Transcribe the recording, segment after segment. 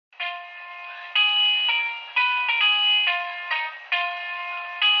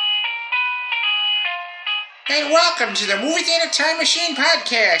and welcome to the Movie Theater Time Machine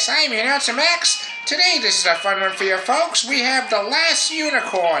Podcast. I am your announcer, Max. Today, this is a fun one for you folks. We have The Last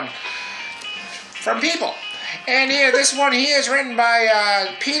Unicorn from People. And here, this one here is written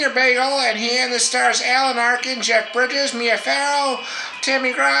by Peter Bagel, and here this stars Alan Arkin, Jeff Bridges, Mia Farrow,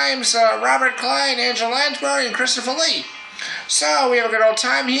 Tammy Grimes, Robert Klein, Angela Lansbury, and Christopher Lee. So, we have a good old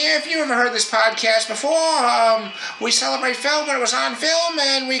time here. If you ever heard this podcast before, we celebrate film when it was on film,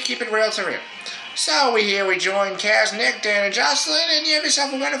 and we keep it real to real. So, we join Kaz, Nick, Dan, and Jocelyn, and you have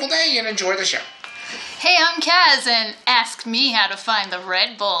yourself a wonderful day, and enjoy the show. Hey, I'm Kaz, and ask me how to find the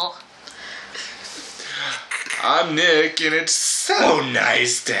Red Bull. I'm Nick, and it's so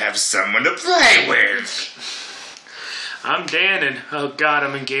nice to have someone to play with. I'm Dan, and oh god,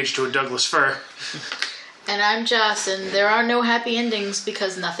 I'm engaged to a Douglas fir. And I'm Joss, and there are no happy endings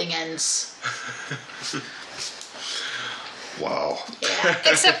because nothing ends. Wow. Yeah.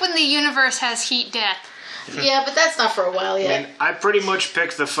 Except when the universe has heat death. Yeah, but that's not for a while yet. I mean, I pretty much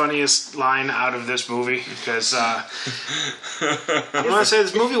picked the funniest line out of this movie, because, I want to say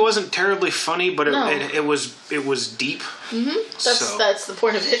this movie wasn't terribly funny, but it was deep. Mm-hmm. That's the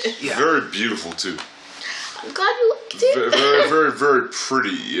point of it. Yeah. Very beautiful, too. I'm glad you liked it. Very, very, very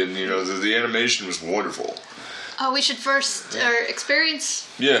pretty, and, the animation was wonderful. Oh, we should first experience.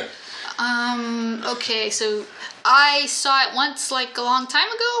 Yeah. Okay, so I saw it once, like, a long time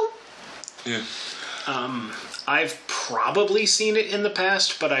ago. Yeah. I've probably seen it in the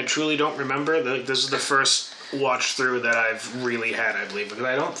past, but I truly don't remember. This is the first watch through that I've really had, I believe, because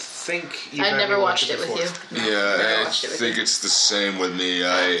I don't think you've I never watched it before. with you. No, Yeah, I think it's the same with me.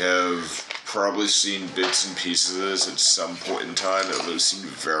 I have probably seen bits and pieces of this at some point in time that would seem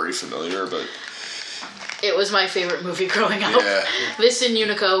very familiar, but... It was my favorite movie growing up. Yeah. This and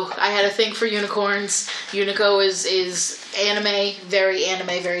Unico. I had a thing for unicorns. Unico is anime,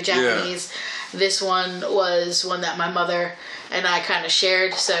 very Japanese. Yeah. This one was one that my mother and I kind of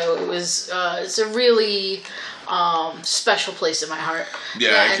shared, so it was it's a really special place in my heart.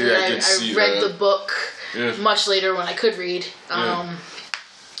 Yeah, I could see that. I read the book much later when I could read,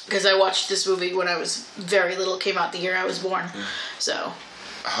 because I watched this movie when I was very little. It came out the year I was born, so.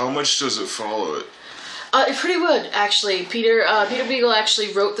 How much does it follow it? It pretty would, actually. Peter Beagle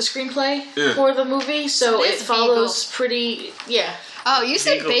actually wrote the screenplay for the movie, so it follows pretty, Oh, you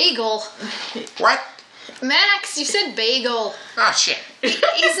said bagel. What? Max, you said bagel. Oh, shit.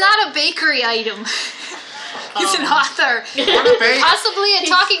 He's not a bakery item. He's an author. Possibly a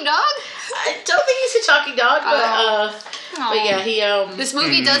talking dog? I don't think he's a talking dog, but yeah, he, This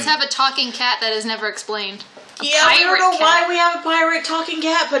movie does have a talking cat that is never explained. I don't know why we have a pirate talking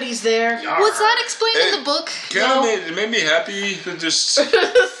cat, but he's there. Was that explained in the book? It made me happy to just...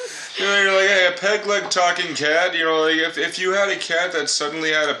 you're like, hey, a peg leg talking cat. Like if you had a cat that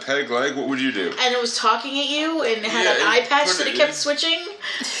suddenly had a peg leg, what would you do? And it was talking at you and had an eye patch that it kept switching.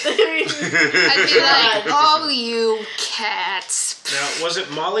 I'd be like, oh, you cats. Now, was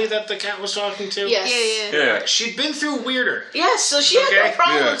it Molly that the cat was talking to? Yes. Yeah. She'd been through weirder. Yes, so she had no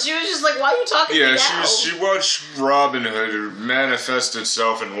problem. Yeah. She was just like, why are you talking to me now? She watched Robin Hood manifest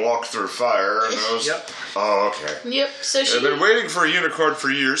itself and walk through fire. And I was, oh, okay. Yep, so I've been waiting for a unicorn for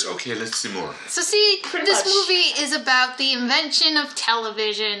years. Okay, let's see more. So see, this much. movie is about the invention of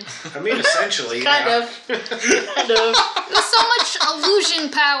television. I mean, essentially. Kind of. There's so much illusion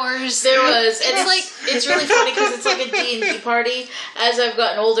powers. There was. And it's really funny because it's like a D&D party. As I've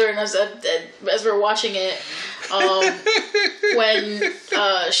gotten older and as we're watching it, when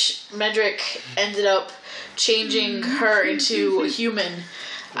Medrick ended up changing her into a human,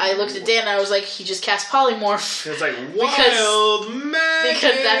 I looked at Dan and I was like, he just cast polymorph. It's like wild magic.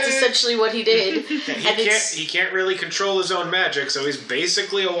 Because that's essentially what he did. He can't really control his own magic, so he's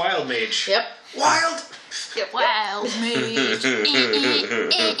basically a wild mage. Yep. Wild. Wild mage.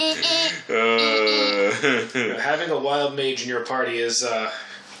 Having a wild mage in your party is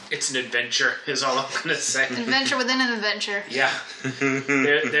it's an adventure, is all I'm gonna say. Adventure within an adventure. Yeah.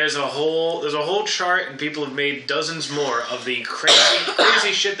 There's a whole chart, and people have made dozens more of the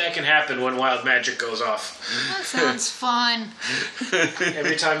crazy shit that can happen when wild magic goes off. That sounds fun.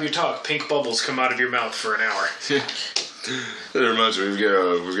 Every time you talk, pink bubbles come out of your mouth for an hour. That reminds me, we've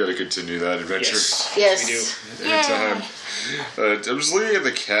got to continue that adventure. Yes. We do. Anytime. I was looking at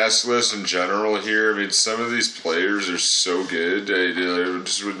the cast list in general here. I mean, some of these players are so good.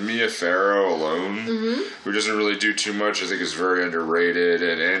 Just with Mia Farrow alone, who doesn't really do too much, I think is very underrated.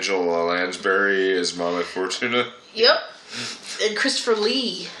 And Angela Lansbury as Mama Fortuna. Yep. And Christopher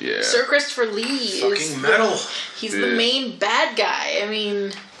Lee. Yeah. Sir Christopher Lee fucking metal. He's the main bad guy. I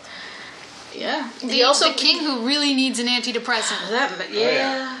mean... Yeah. The king who really needs an antidepressant.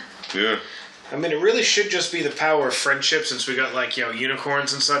 Yeah. Yeah. I mean, it really should just be the power of friendship since we got, like,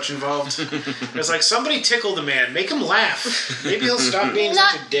 unicorns and such involved. It's like, somebody tickle the man. Make him laugh. Maybe he'll stop being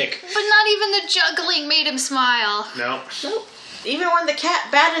such a dick. But not even the juggling made him smile. No. Nope. Even when the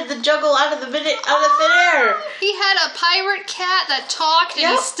cat batted the juggle out of thin air. He had a pirate cat that talked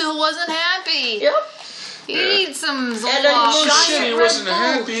and he still wasn't happy. Yep. He needs some And a Oh giant shit, he Red wasn't Bull.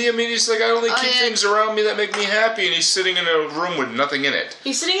 happy. I mean, he's like, I only keep yeah. things around me that make me happy, and he's sitting in a room with nothing in it.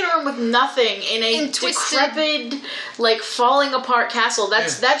 He's sitting in a room with nothing in a And twisted. decrepit, like falling apart castle.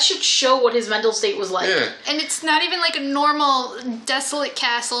 That should show what his mental state was like. Yeah. And it's not even like a normal desolate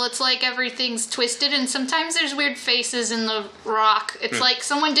castle. It's like everything's twisted and sometimes there's weird faces in the rock. It's like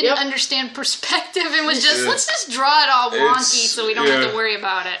someone didn't understand perspective and was just, let's just draw it all wonky so we don't have to worry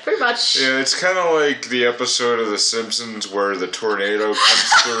about it. Pretty much. Yeah, it's kind of like the episode of The Simpsons where the tornado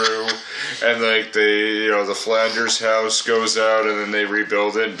comes through, and like the Flanders house goes out, and then they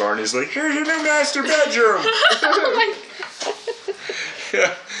rebuild it. And Barney's like, "Here's your new master bedroom." Oh my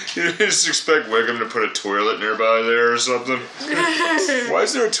Yeah, you just expect Wiggum to put a toilet nearby there or something. Why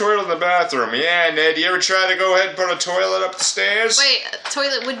is there a toilet in the bathroom? Yeah, Ned, you ever try to go ahead and put a toilet up the stairs? Wait, a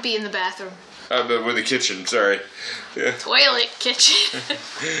toilet would be in the bathroom. But with the kitchen, sorry. Yeah. Toilet, kitchen.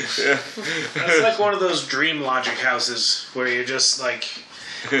 Yeah. It's like one of those dream logic houses where you're just like...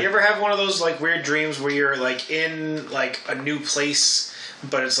 You ever have one of those like weird dreams where you're like in like a new place,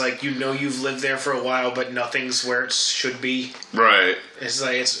 but it's like you've lived there for a while, but nothing's where it should be? Right. It's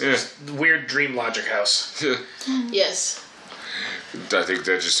like it's weird dream logic house. Yes. I think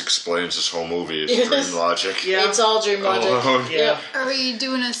that just explains this whole movie. It's dream logic. Yeah. It's all dream logic. Alone. Yeah. Yep. Are we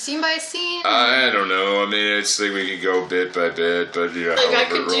doing a scene by scene? I don't know. I mean, it's like we could go bit by bit, but Like I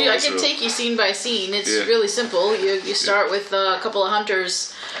could take you scene by scene. It's really simple. You start with a couple of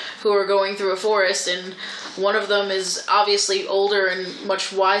hunters who are going through a forest, and one of them is obviously older and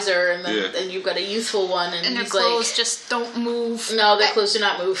much wiser, and then and you've got a youthful one, and their he's clothes like, just don't move. no, their clothes do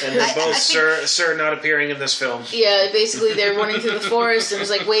not move. And they're I both think- sir not appearing in this film. Yeah, basically they're running through the forest, and it's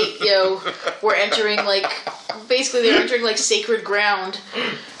like, wait, we're entering basically they're entering like sacred ground.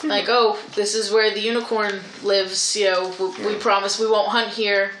 Like, oh, this is where the unicorn lives. We promise we won't hunt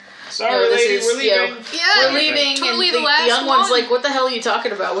here. Sorry, lady, we're leaving. We're leaving. Totally and the last young one's one. like, what the hell are you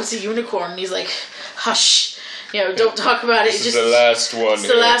talking about? What's a unicorn? And he's like, hush. Don't talk about it. This is the last one. It's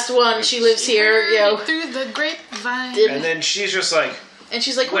the last one. She lives here. Through the grapevine. And then she's just like, And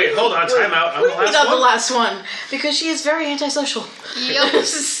she's like, wait, hold on, time out. I'm What do the you mean last I'm the one? last one? Because she is very antisocial. Yep.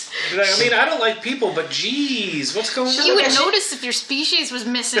 She's like, I mean, I don't like people, but geez, what's going on? You would notice if your species was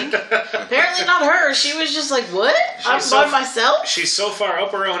missing. Apparently not her. She was just like, what? I'm She's by so- myself? She's so far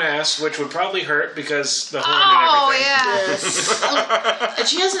up her own ass, which would probably hurt because the horn Oh, and everything. yeah. Yes. And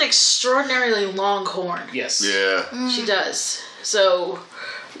she has an extraordinarily long horn. Yes. Yeah. She does. So,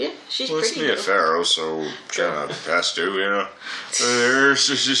 yeah, she's Well, it's pretty. Mia though. Farrow, so kind of past due,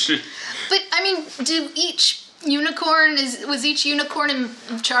 But, I mean, was each unicorn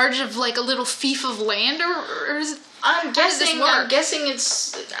in charge of like a little fief of land, or is it? I'm does this work? guessing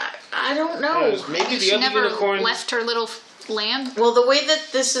it's. I don't know. Maybe the She other never unicorn. left her little land. Well, the way that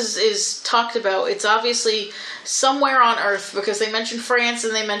this is talked about, it's obviously somewhere on Earth because they mention France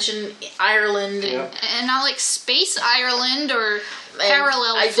and they mention Ireland. Yeah. And not like Space Ireland or And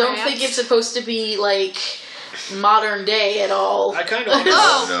parallel I don't France. think it's supposed to be like modern day at all. I kind of want to.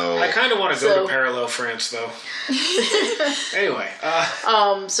 Oh. No. I kind of want to go So- to parallel France, though. Anyway,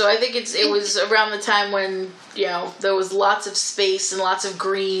 So I think it was around the time when there was lots of space and lots of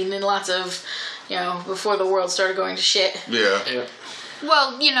green and lots of before the world started going to shit. Yeah.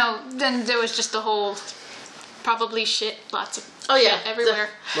 Well, then there was just the whole probably shit, lots of Oh yeah, shit everywhere.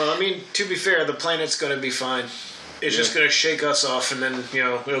 well, I mean, to be fair, the planet's going to be fine. It's just going to shake us off, and then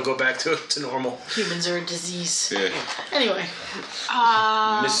it'll go back to normal. Humans are a disease. Yeah. Anyway,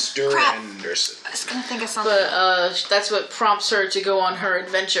 Mr. crap. Anderson. I was gonna think of something. but that's what prompts her to go on her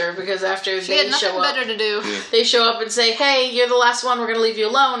adventure because after she had they nothing show up, better to do. they show up and say, "Hey, you're the last one. We're gonna leave you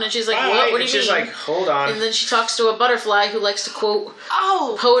alone." And she's like, Bye. "What? What do And you she's mean?" like, hold on. And then she talks to a butterfly who likes to quote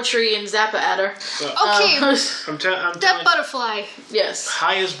Oh, poetry and Zappa at her. okay. I'm that telling butterfly. Yes.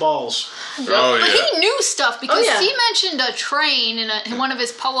 high as balls. Oh, But yeah. he knew stuff because yeah. he mentioned a train in one of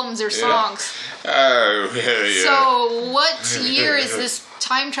his poems or songs. Oh, yeah. So what year is this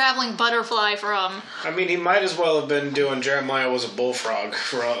time traveling butterfly from? I mean, he might as well have been doing Jeremiah was a bullfrog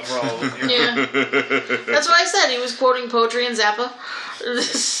for all of them. Yeah. That's what I said. He was quoting poetry and Zappa.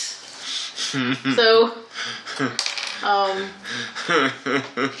 So,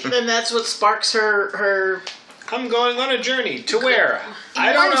 then that's what sparks her I'm going on a journey. To where? I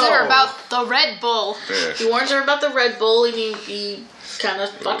He don't warns know. her about the Red Bull. Yeah. He warns her about the Red Bull, and he kind of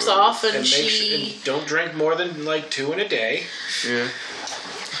fucks off, and and don't drink more than like 2 in a day. Yeah.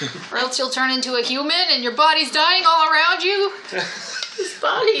 Or else you'll turn into a human and your body's dying all around you. His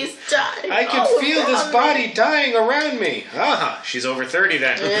body's dying. I can all feel this around me. body dying around me. She's over 30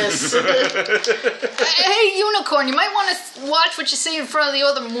 then. Yes. Hey, Unicorn, you might want to watch what you say in front of the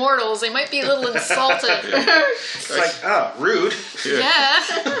other mortals. They might be a little insulted. It's like, rude. Yeah.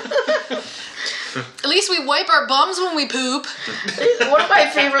 At least we wipe our bums when we poop. One of my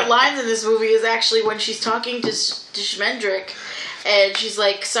favorite lines in this movie is actually when she's talking to Schmendrick, and she's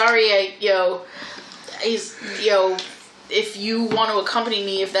like, "Sorry, if you want to accompany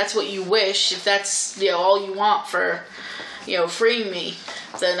me, if that's what you wish, if that's all you want for, freeing me,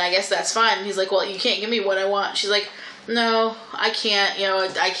 then I guess that's fine." And he's like, "Well, you can't give me what I want." She's like, "No, I can't.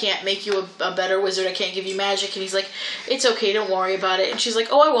 I can't make you a better wizard. I can't give you magic." And he's like, "It's okay. Don't worry about it." And she's like,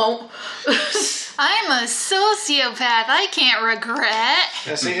 "Oh, I won't." I'm a sociopath. I can't regret.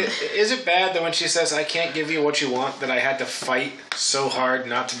 Now, see, is it bad that when she says, "I can't give you what you want," that I had to fight so hard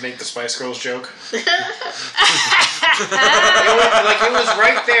not to make the Spice Girls joke? It was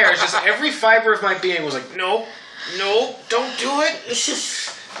right there. It's just every fiber of my being was like, no, don't do it.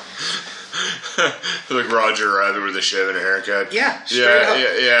 Like Roger Rabbit with a shave and a haircut. Yeah, straight up.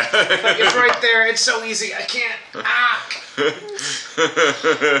 Yeah. Like, it's right there. It's so easy. I can't.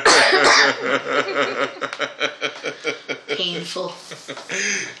 Painful.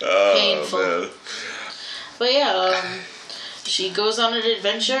 Oh, Painful. man. But yeah, she goes on an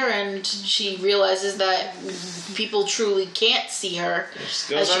adventure and she realizes that people truly can't see her.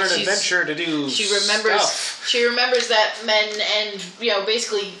 She goes on an adventure to do She remembers. stuff. She remembers that men and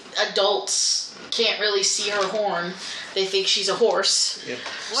basically adults can't really see her horn. They think she's a horse. Yep.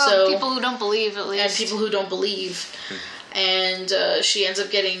 Well, So- people who don't believe, at least. And people who don't believe. And she ends up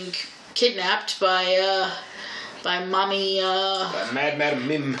getting kidnapped by Mommy. Mad Madam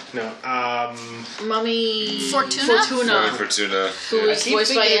Mim. No. Mommy Fortuna? Fortuna. Who I is keep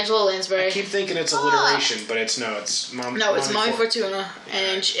voiced by thinking- Angela Lansbury. I keep thinking it's alliteration, but it's Mom. No, it's Mommy Fortuna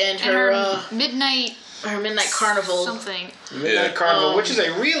and her Midnight her Midnight Carnival. something. Midnight Carnival, which is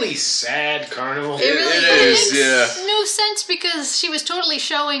a really sad carnival. It really It is. is, yeah. No sense because she was totally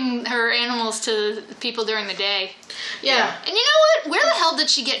showing her animals to people during the day. Yeah. And you know what? Where the hell did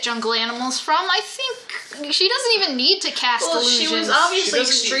she get jungle animals from? I think she doesn't even need to cast Well, illusions. she was obviously She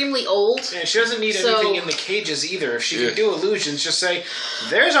doesn't extremely old. And she doesn't need So- anything in the cages either. If she can do illusions, just say,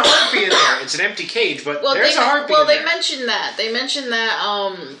 "There's a harpy in there." It's an empty cage, but there's a harpy in they there. mentioned that. They mentioned that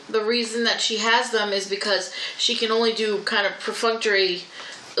the reason that she has them is because she can only do kind of perfunctory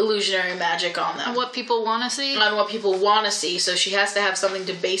illusionary magic on them. what people want to see. On what people want to see, so she has to have something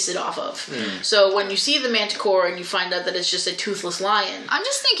to base it off of. So when you see the Manticore and you find out that it's just a toothless lion, I'm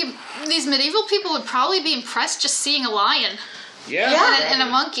just thinking these medieval people would probably be impressed just seeing a lion Yeah. and a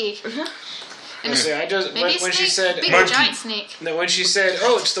monkey. And See, I just maybe a when she snake, said big Monkey. giant snake. when she said,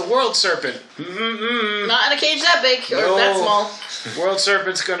 "Oh, it's the world serpent." not in a cage that big or No. that small. World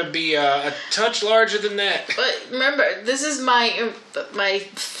serpent's gonna be a touch larger than that. But remember, this is my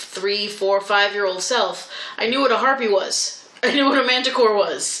 3, 4, 5-year-old self. I knew what a harpy was. I knew what a manticore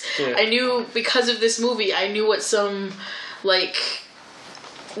was. Yeah. I knew, because of this movie, I knew what some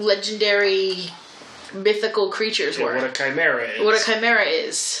legendary mythical creatures were. What a chimera is. What a chimera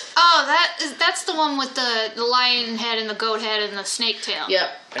is. Oh, that's the one with the lion head and the goat head and the snake tail. Yep.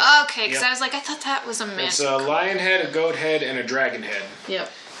 Okay, because Yep. I was like, I thought that was a myth. It's a lion head, a goat head, and a dragon head. Yep.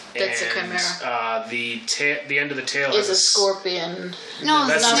 That's a And, chimera. the end of the tail Is has a scorpion. no,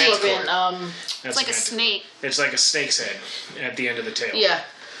 that's it's Not a snake. manticore. scorpion. That's It's like a manticore. snake. It's like a snake's head at the end of the tail. Yeah.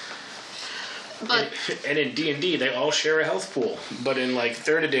 But And in D&D, they all share a health pool. But in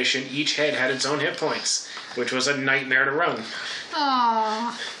 3rd edition, each head had its own hit points, which was a nightmare to run.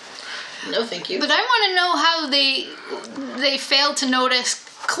 oh, No, thank you. but I want to know how they failed to notice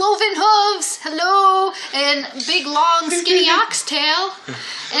cloven hooves, hello, and big long skinny oxtail,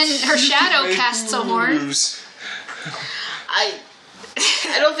 and her shadow casts a horn.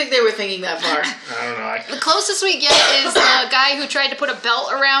 I don't think they were thinking that far. I don't know. The closest we get is the guy who tried to put a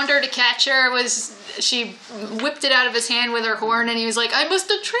belt around her to catch her. She whipped it out of his hand with her horn, and he was like, "I must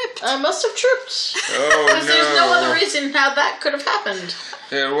have tripped." I must have tripped. Oh, Because no. there's no other reason how that could have happened.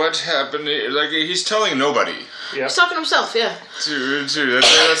 Yeah, what happened? He's telling nobody. Yep. He's talking to himself, yeah. Dude,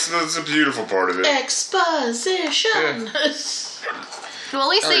 that's the beautiful part of it. Exposition. Well, at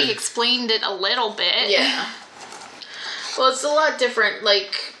least they Okay. explained it a little bit. Yeah. Well, it's a lot different,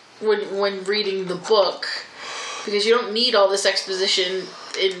 when reading the book, because you don't need all this exposition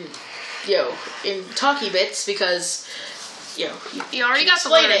in in talky bits because, you already got the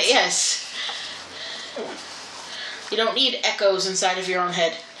explain words. it, yes. You don't need echoes inside of your own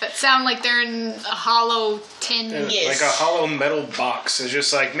head. That sound like they're in a hollow tin. Yes. Like a hollow metal box. It's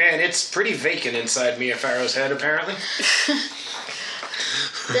just like, man, it's pretty vacant inside Mia Farrow's head, apparently.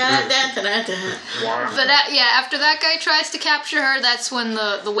 Da, da, da, da, da. But after that guy tries to capture her, that's when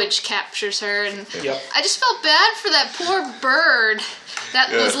the witch captures her. And Yep. I just felt bad for that poor bird that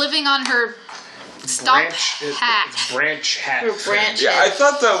was living on her stump hat. Branch hat. Her branch Yeah, head. I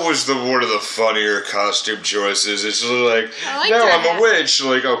thought that was one of the funnier costume choices. It's just like, I like no, that I'm hat. a witch.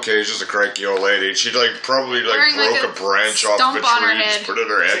 Like, okay, it's just a cranky old lady. She probably Wearing, broke like, a branch off of stump a on her tree and head. just put it in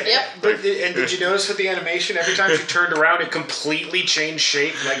her head. Yep. But and did you notice with the animation, every time she turned around, it completely changed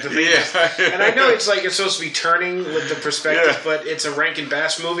shape? Like the thing Yeah. and I know it's supposed to be turning with the perspective, Yeah. but it's a Rankin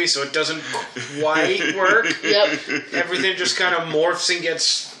Bass movie, so it doesn't quite work. Yep. Everything just kind of morphs and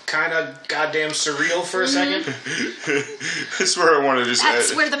gets kind of goddamn surreal for a second. That's where I want to just That's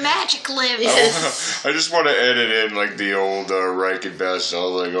edit. where the magic lives. Yes. I just want to edit in like the old Rankin Bass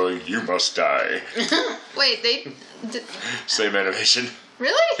Zelda going, "You must die." Wait, Same animation.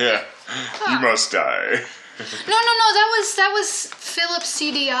 really? Yeah. You must die. No, that was Philip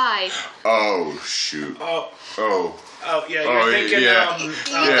CDI. Oh shoot. Oh, Oh, yeah, you're thinking yeah.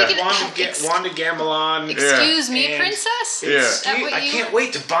 thinking Wanda Gamelon. Excuse me, And- princess? Yeah. Is that what I you- can't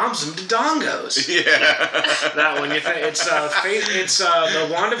wait to bomb some dongos. Yeah. That one, you think it's the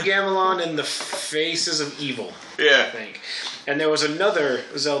Wand of Gamelon and the Faces of Evil, I Yeah. think. And there was another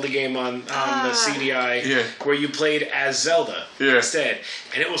Zelda game on the CDI Yeah. where you played as Zelda Yeah. instead,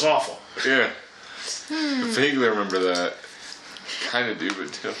 and it was awful. Yeah. I vaguely remember that. Kind of do,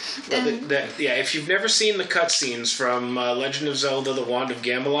 but still. If you've never seen the cutscenes from Legend of Zelda: The Wand of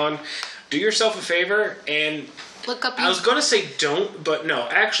Gamelon, do yourself a favor and Look up. I was gonna say don't, but no,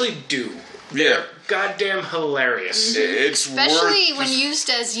 actually do. Yeah. Goddamn hilarious. It's Especially worth when used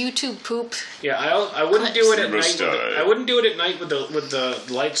as YouTube poop. Yeah, I wouldn't do it at You must night. die. I wouldn't do it at night with the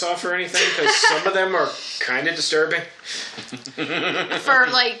lights off or anything because some of them are kind of disturbing. For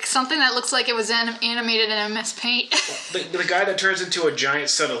like something that looks like it was animated in MS Paint. The guy that turns into a giant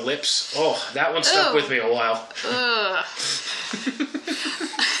set of lips. Oh, that one stuck Ew. with me a while. Ugh.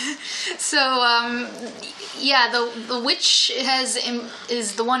 So, the witch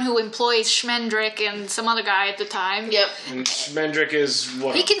is the one who employs Schmendrick and some other guy at the time. Yep. And Schmendrick is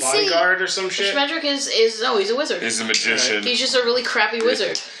what, He a can see- bodyguard or some shit. Schmendrick is he's a wizard. He's a magician. He's just a really crappy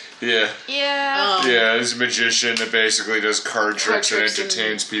wizard. Yeah. Yeah. Yeah, he's a magician that basically does card tricks and tricks and-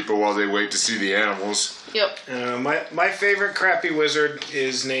 entertains people while they wait to see the animals. Yep. My favorite crappy wizard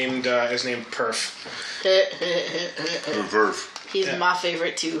is named Perf. Verf. He's my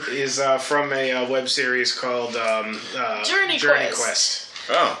favorite too. Is from a web series called Journey Quest.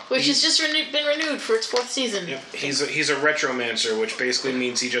 Oh. Which has just been renewed for its 4th season. Yep. He's a retromancer, which basically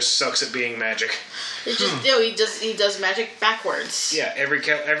means he just sucks at being magic. It's just he does magic backwards. Yeah,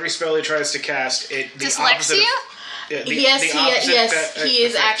 every spell he tries to cast, the opposite. Dyslexia? Yes, he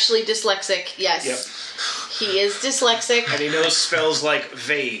is actually dyslexic. Yes. Yep. He is dyslexic. And he knows spells like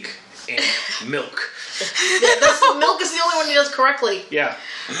vague and milk. Milk is the only one he does correctly. Yeah.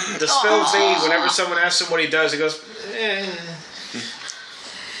 The spell vague, whenever someone asks him what he does, he goes, eh.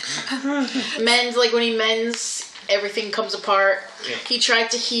 Mends, like when he mends, everything comes apart. Yeah. He tried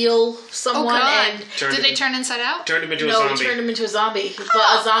to heal Oh someone god. and Did they turn inside out? Turned him into a no, zombie. he turned him into a zombie. But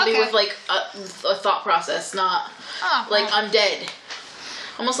Oh, a zombie okay. with like a thought process, not Oh, like well. undead.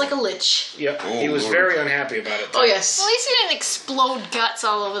 Almost like a lich. Yep. Oh, He was Lord. very unhappy about it. Oh yes. At least he didn't explode guts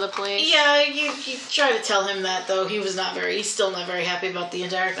all over the place. Yeah, you try to tell him that though. He's still not very happy about the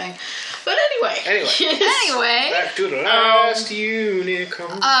entire thing. But anyway. Anyway, Back to the last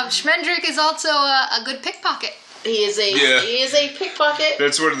unicorn. Schmendrick is also a good pickpocket. he is a pickpocket.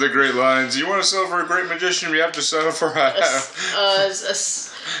 That's one of the great lines. You want to sell for a great magician, you have to settle for A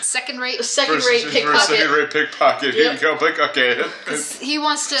Second-rate. second-rate For a pickpocket. second-rate pickpocket. Here you Yep. go, pickpocket. He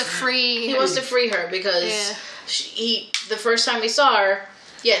wants to free. He wants to free her because the first time he saw her,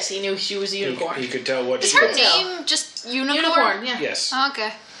 yes, he knew she was a unicorn. He could tell what Is she her was. name just Unicorn? Unicorn, yeah. Yes. Oh,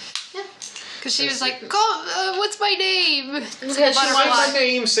 okay. Yeah. Because she was like, what's my name? It's a Because she Say butterfly. my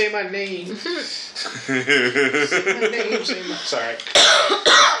name, say my name. Sorry.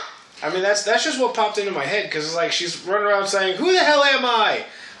 I mean, that's just what popped into my head, because it's like, she's running around saying, who the hell am I?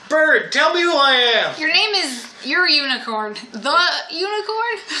 Bird, tell me who I am! Your name is your unicorn. The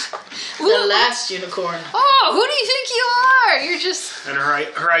unicorn? The last unicorn. Oh, who do you think you are? You're just... And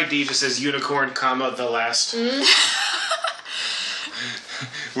her ID just says unicorn, comma, the last.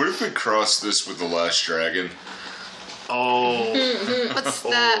 What if we cross this with the last dragon? Oh. What's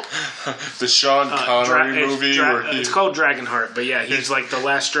that? The Sean Connery movie where it's called Dragonheart, but yeah, he's like the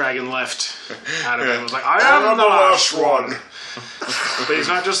last dragon left out of it. It was like, I I'm am the last one. one. But he's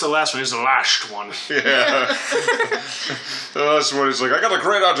not just the last one, he's the last one. Yeah. That's what he's like. I got a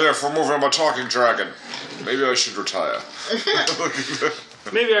great idea for a movie on a talking dragon. Maybe I should retire.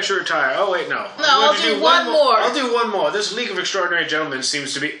 Maybe I should retire. Oh, wait, no. No, I'll do one more. I'll do one more. This League of Extraordinary Gentlemen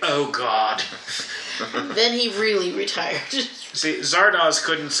seems to be, oh, God. Then he really retired. See, Zardoz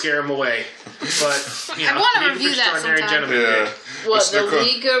couldn't scare him away. But, you know, I wanna League of review that Extraordinary sometime. Gentlemen Yeah. did. What, the Nicole-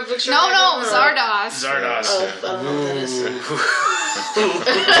 League of No, Extraordinary Zardoz. Zardoz. Oh, I don't know what that is.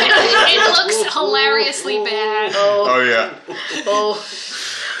 It looks hilariously bad. Oh, yeah. Oh.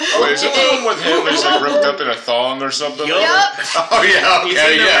 Wait, is it the one with him that's like ripped up in a thong or something? Yup. Yep. Oh, yeah,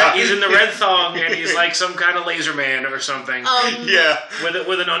 okay, He's in the red thong, and he's like some kind of laser man or something. Yeah.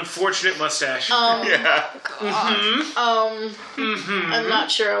 With an unfortunate mustache. Yeah. I'm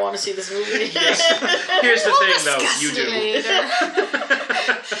not sure I want to see this movie. Here's the thing, though. You do.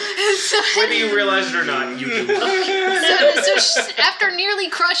 Whether you realize it or not, you do. After nearly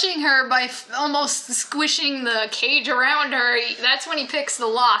crushing her by almost squishing the cage around her, that's when he picks the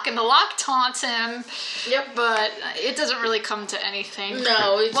lock, and the lock taunts him. Yep. But it doesn't really come to anything.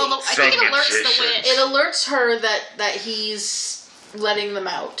 No, Well, I think it alerts the witch. it alerts her that he's letting them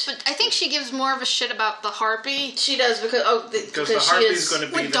out. But I think she gives more of a shit about the harpy She does because Because the she harpy's is going to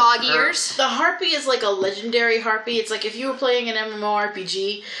be with dog her- ears. the harpy is like a legendary harpy. It's like if you were playing an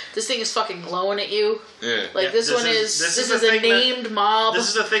MMORPG, this thing is fucking glowing at you. Yeah. Like Yeah, this this one is- is this this is is the a thing that- named mob. This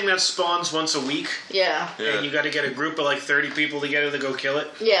is the thing that spawns once a week, Yeah. and you got to get a group of like 30 people together to go kill it.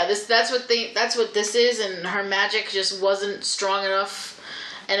 Yeah, that's what this is, and her magic just wasn't strong enough,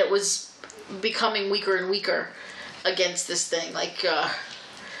 and it was becoming weaker and weaker against this thing. Like I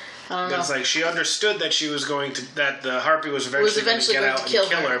don't know. It's like she understood that she was going to that the harpy was eventually going to get going out to and kill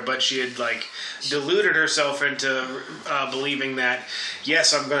kill her, her. but she had like deluded herself into believing that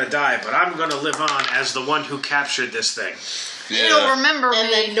yes, I'm going to die, but I'm going to live on as the one who captured this thing. You don't remember And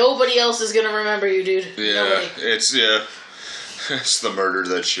me. then nobody else is gonna remember you, dude. Yeah. Nobody. It's the murder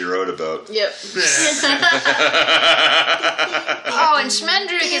that she wrote about. Yep. Oh, and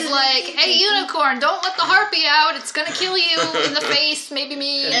Schmendrick is like, "Hey, unicorn, don't let the harpy out. It's gonna kill you in the face, maybe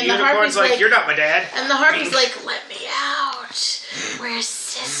me." And And the the unicorn's harpy's like, like- "You're not my dad." And the harpy's like, "Let me out. We're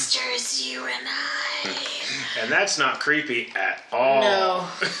sisters, you and I." And that's not creepy at all. No.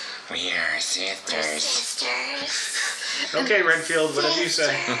 We are sisters. Sisters. Okay, Redfield, whatever you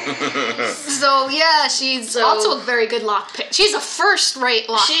say. So yeah, she's So- also a very good lockpick. She's a first-rate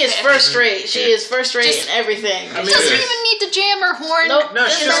lockpick. She is first rate. She is first rate Just- in everything. I mean, Doesn't Yeah. even need to jam her horn. Nope. No,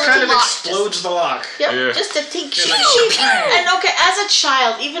 she Just just kind of lock. explodes the lock. Yep, Yeah. just to think. You're like, And okay, as a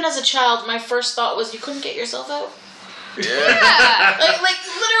child, even as a child, my first thought was you couldn't get yourself out. Yeah. Yeah. Like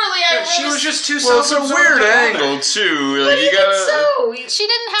literally, I She was just too Well, it's a self-absorbed weird to bother. angle too. But Like you even gotta. so, She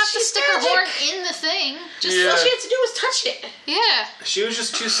didn't have to She's stick her magic. horn in the thing. just Yeah. all she had to do was touch it. Yeah. She was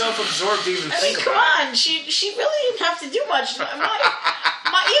just too self-absorbed to even I mean, think come about it. on. She really didn't have to do much.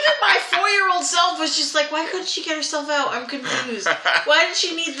 Even my 4-year-old self was just like, why couldn't she get herself out? I'm confused. Why did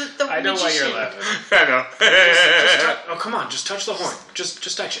she need the I know why magician? you're laughing. I know. Oh, come on, just touch the horn. Just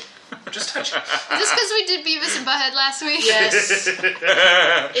touch it. Just touch it. Is this because we did Beavis and Butthead last week? Yes.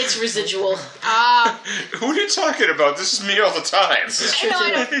 It's residual. Ah. Who are you talking about? This is me all the time. It's I true know, I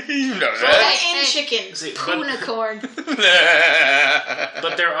know. too. You know Put that. in Hey. chicken. See, but, Unicorn.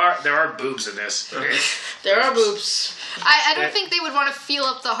 but there are boobs in this. There are boobs. I don't think they would want to feel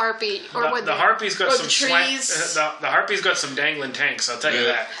up the harpy, or would The they? harpy's got Or some the slant. trees. The harpy's got some dangling tanks. I'll tell you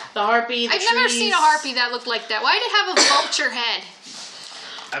Yeah. that. The harpy, the I've never trees. seen a harpy that looked like that. Why did it have a vulture head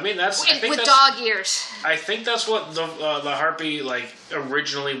I mean, I think with that's, dog ears? I think that's what the harpy like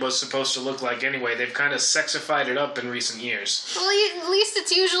originally was supposed to look like. Anyway, they've kind of sexified it up in recent years. Well, at least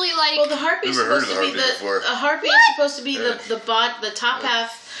it's usually like Well, the harpy is Never heard supposed of to the be harpy before. a harpy is supposed to be the top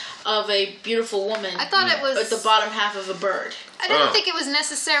half of a beautiful woman. I thought it was. But the bottom half of a bird. I didn't Oh. think it was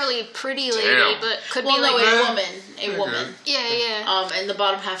necessarily a pretty lady, Damn. but could Well, be no, like a woman. A woman. yeah, yeah, And the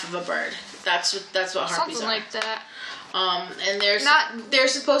bottom half of a bird. That's what harpies something are. like that. And they're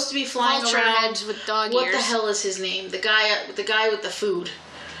supposed to be flying Vulture around. heads with dog What ears. the hell is his name? The guy with the food.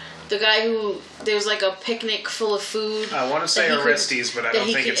 The guy who there's like a picnic full of food. I want to say that he could- Orestes, but I that don't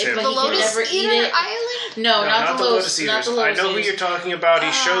he think could- it's him. but The he could Lotus never eat Eater it. Island? No, No, not the Lotus Eaters. Not the I Lotus know who Eaters. you're talking about.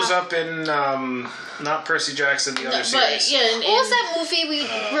 He shows up in not Percy Jackson, the other But series. yeah, and, What was that movie we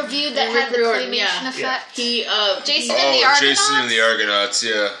reviewed that Rick had the Riordan, claymation yeah. effect? he Jason Oh, and the Argonauts? Jason and the Argonauts,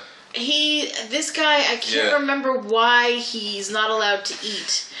 yeah. This guy, I can't remember why he's not allowed to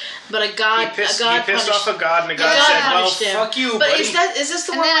eat, but a god He pissed punished off a god, and a god God said, "Well, punished him. fuck you, But buddy." is this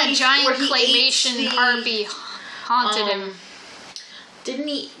the And one then where a he, giant where he claymation ate the, harpy haunted him.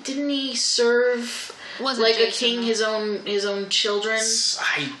 Didn't he serve Wasn't like a Jason, king though. his own children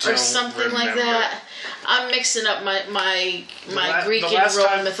I don't or something like remember. that? I'm mixing up my Greek The and last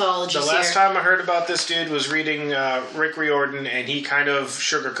Roman time- mythologies The last here. time I heard about this dude was reading Rick Riordan, and he kind of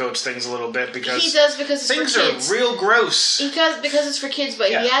sugarcoats things a little bit because He does because it's things for kids. are real gross. Because it's for kids,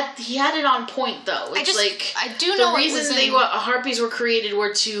 but Yeah. he had it on point though. It's I do the know it reason was harpies were created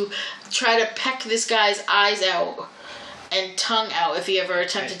were to try to peck this guy's eyes out and tongue out if he ever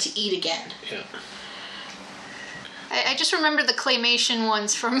attempted to eat again. Yeah. I just remember the claymation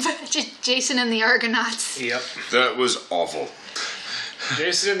ones from Jason and the Argonauts. Yep. That was awful.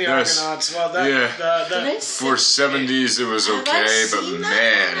 Jason and the Yes. Argonauts. Well, that Yeah. Did I see- For 70s, it was Have I okay, but seen that?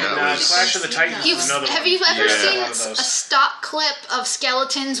 man, and, that was... Clash of the Titans is another Have one. you ever Yeah. seen A lot a of those. stock clip of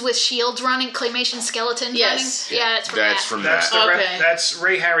skeletons with shields running, claymation skeletons Yes. running? Yeah, it's from That's that. from That's that. the Okay. that's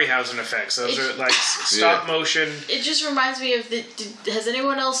Ray Harryhausen effects. Those are like stop motion. It just reminds me of has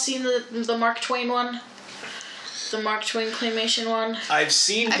anyone else seen the Mark Twain one? The Mark Twain claymation one? I've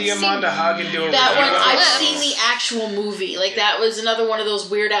seen I've Diamanda seen Hagen do a That review one, of I've it. seen the actual movie. Like, that was another one of those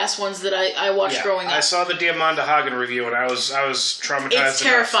weird-ass ones that I watched Yeah, growing up. I saw the Diamanda Hagen review, and I was traumatized. It's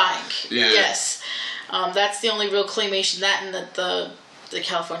terrifying. Yeah. Yes. That's the only real claymation, that and the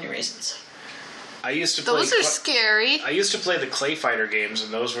California Raisins. I used to play. Those are scary. I used to play the Clay Fighter games,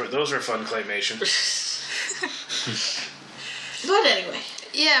 and those were fun claymation. But anyway.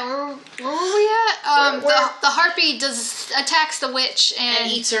 Yeah, where were we at? The harpy attacks the witch And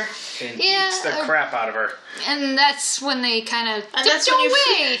eats her. And Yeah, eats the crap out of her. and that's when they kind of And tipped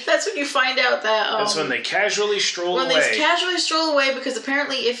away. that's when you find out that That's when they casually stroll when away. they casually stroll away, because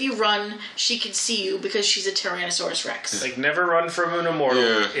apparently if you run, she can see you because she's a Tyrannosaurus Rex. Like, never run from an immortal.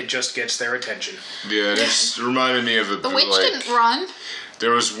 Yeah. It just gets their attention. Yeah, it just reminded me of The witch didn't run. There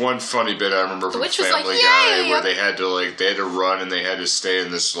was one funny bit I remember from witch was like, Family Guy "Yay!" where they had to run and they had to stay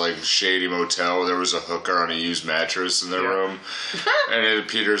in this like shady motel where there was a hooker on a used mattress in their room, and then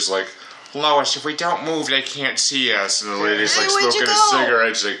Peter's like, "Lois, if we don't move, they can't see us." And the lady's like Hey, where'd you smoking a go?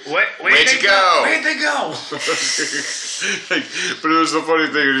 cigarette. She's like, Where'd you go? Where'd they go? like, but it was the funny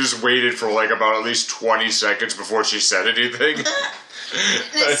thing. I just waited for like about at least 20 seconds before she said anything.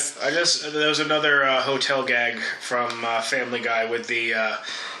 There was another hotel gag from Family Guy with the.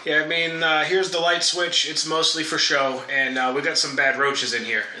 Here's the light switch. It's mostly for show, and we got some bad roaches in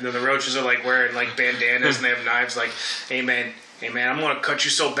here. And then the roaches are like wearing like bandanas and they have knives. Like, hey man, I'm gonna cut you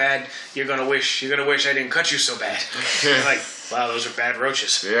so bad you're gonna wish I didn't cut you so bad. You're like, wow, those are bad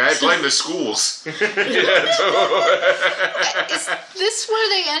roaches. Yeah, I blame the schools. Is this where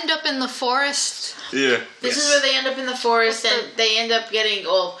they end up in the forest? Yeah. This is where they end up in the forest, and they end up getting.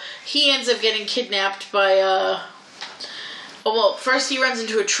 Well, he ends up getting kidnapped by. First he runs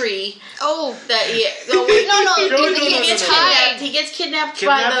into a tree. Oh, That he. He gets kidnapped. He gets kidnapped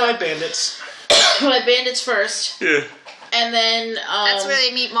Kidnapped by bandits. by bandits first, Yeah. and then that's where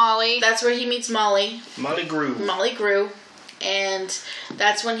they meet Molly. that's where he meets Molly. Molly Grew. And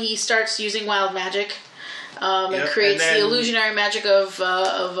that's when he starts using wild magic. And Yep, creates and the then- illusionary magic of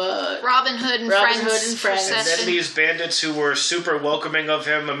Robin Hood and Robin Friends. Hood and Friends. And then procession. these bandits who were super welcoming of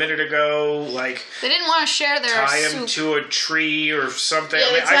him a minute ago, like They didn't want to share their tie him soup. to a tree or something. Yeah,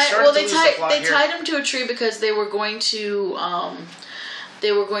 I mean, they I started to they lose the tied plot they here. tied him to a tree because they were going to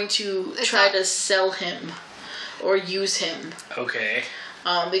try to sell him or use him Okay.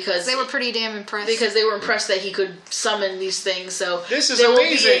 because They were pretty damn impressed. they were impressed that he could summon these things. So This is there will be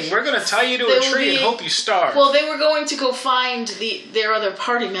amazing. We're going to tie you to there a will tree and be- hope you starve. Well, they were going to go find their other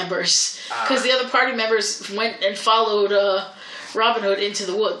party members because the other party members went and followed Robin Hood into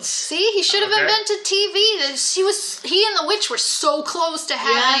the woods. See, he should have Okay. invented TV. He and the witch were so close to Yeah,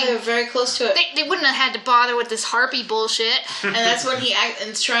 having. they were very close to it, They wouldn't have had to bother with this harpy bullshit. and that's when he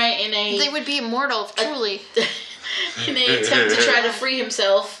is trying They would be immortal, truly. in an attempt to try to free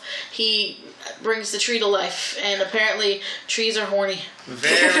himself. He brings the tree to life, and apparently trees are horny.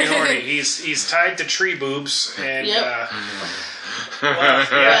 Very horny. He's tied to tree boobs, and Yep.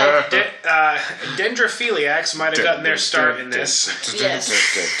 dendrophiliacs might have gotten their start in this. Yes.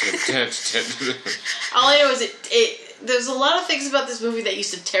 All I know is there's a lot of things about this movie that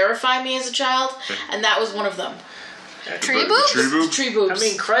used to terrify me as a child, and that was one of them. Tree boobs? Tree boob? Tree boobs. I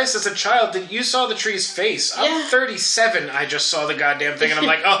mean, Christ, as a child, you saw the tree's face. I'm Yeah. 37. I just saw the goddamn thing, and I'm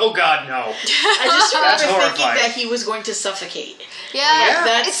like, oh god, no. I just That's remember thinking horrifying. that he was going to suffocate. Yeah,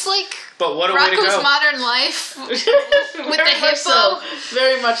 that's- it's like But what a way to Rocco's go. Modern Life with the hippo. So.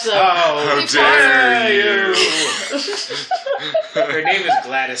 Very much so. Oh, How dare you! Her name is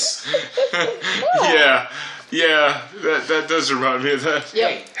Gladys. Yeah, that does remind me of that.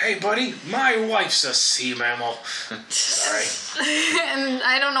 Yep. Hey, buddy, my wife's a sea mammal. Alright. And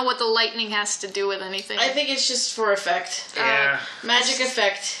I don't know what the lightning has to do with anything. I think it's just for effect. Yeah. Magic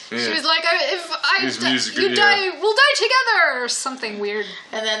effect. She was like, His music, you yeah. die, we'll die together, or something weird.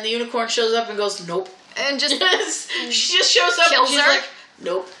 And then the unicorn shows up and goes, nope. And just She just shows up Kills and she's her? like,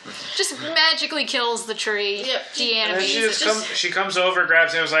 nope. just magically kills the tree. Yep. And then Deanimates it. she comes over,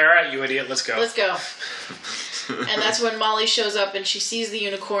 grabs him, and was like, alright, you idiot, let's go. Let's go. And that's when Molly shows up and she sees the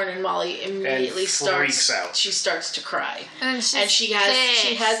unicorn and Molly immediately freaks out. She starts to cry. And She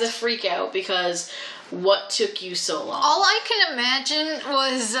has a freak out because what took you so long? All I can imagine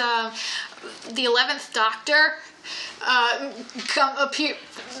was the 11th Doctor a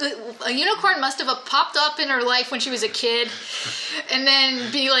unicorn must have popped up in her life when she was a kid, and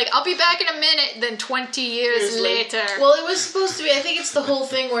then be like, I'll be back in a minute, then 20 years later. Well, it was supposed to be, I think it's the whole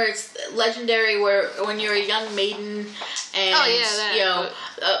thing where it's legendary, where when you're a young maiden and,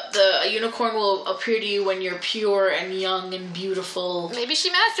 a unicorn will appear to you when you're pure and young and beautiful. Maybe she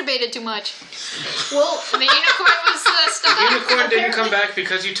masturbated too much. Well, And the unicorn was stuck The up. unicorn didn't come back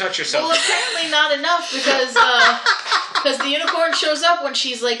because you touch yourself. well, apparently not enough because the unicorn shows up when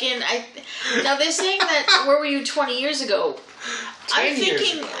she's like in. Now they're saying that where were you 20 years ago? 10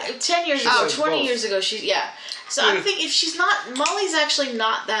 years ago. 10 years ago, Oh, 20 both. years ago. So I'm thinking if she's not, Molly's actually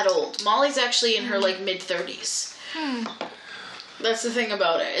not that old. Molly's actually in her like mid 30s. That's the thing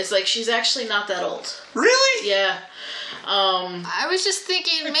about it. It's like she's actually not that old. Really? Yeah. I was just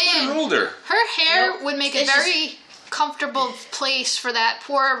thinking, I'm man, older. her hair Nope. would make a It's very comfortable place for that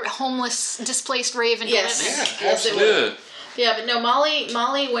poor, homeless, displaced raven to Yes. live in. Yes, it would. Yeah. Yeah, but no, Molly,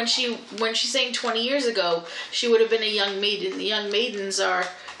 when she's saying 20 years ago, she would have been a young maiden. The young maidens are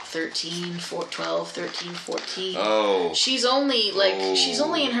 12, 13, 14. Oh. She's only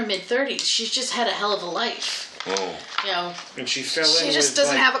in her mid 30s. She's just had a hell of a life. Oh. You know. And she fell in She just with,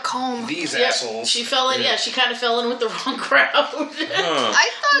 doesn't like, have a comb. these Yep, assholes. she fell in. Yeah, she kind of fell in with the wrong crowd. Huh. I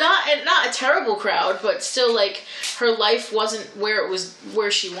thought Not a terrible crowd, but still, like, her life wasn't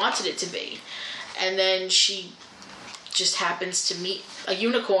where she wanted it to be. And then she just happens to meet a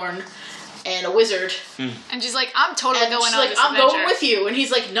unicorn and a wizard. and she's like, I'm totally And going she's on like, this I'm adventure. going with you. And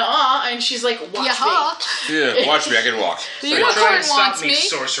he's like, nah. And she's like, watch Yaha. Yeah, watch me, I can walk. The Try unicorn and stop wants me, me.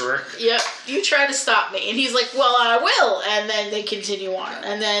 sorcerer. me. Yep, you try to stop me. And he's like, well, I will. And then they continue on.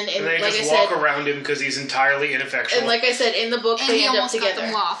 And then, And they like I just walk said, around him because he's entirely ineffectual. and like I said, in the book, And they he end up almost got together.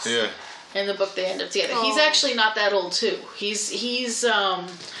 them lost. Yeah. In the book, they end up together. Oh. He's actually not that old too. He's He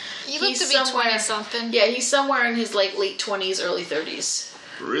looked he's to be somewhere- 20-something. yeah, he's somewhere in his like late 20s, early 30s.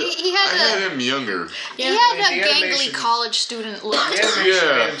 Really? He had I had him younger. Yeah, He had the a gangly animation- college student look. The animation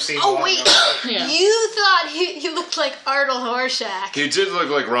Yeah. made him seem a Oh, lot wait. younger. Yeah. You thought he looked like Arnold Horshack. He did look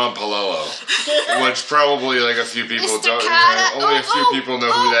like Ron Palillo, which probably like a few people Mr. don't. Carter. Only a few Oh, people know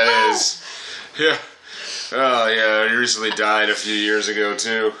oh, who that oh. is. Yeah. Oh yeah, he recently died a few years ago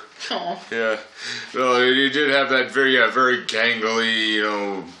too. Oh. Yeah. Well, he did have that very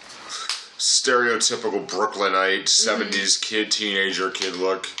gangly, stereotypical Brooklynite '70s teenager kid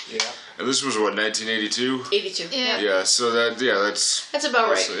look. Yeah. And this was what 1982. 82. Yeah. Yeah. So that's That's about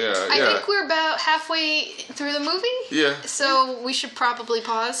right. yeah. I yeah. think we're about halfway through the movie. Yeah. So we should probably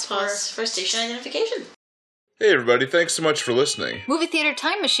pause For station identification. Hey everybody, thanks so much for listening. Movie Theater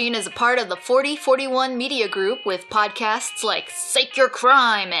Time Machine is a part of the 4041 Media Group with podcasts like Sake Your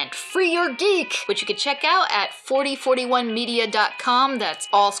Crime and Free Your Geek, which you can check out at 4041media.com. That's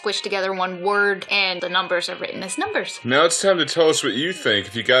all squished together one word, and the numbers are written as numbers. Now it's time to tell us what you think.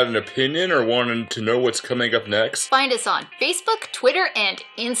 If you got an opinion or wanted to know what's coming up next, Find us on Facebook, Twitter, and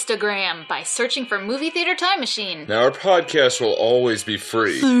Instagram by searching for Movie Theater Time Machine. now our podcast will always be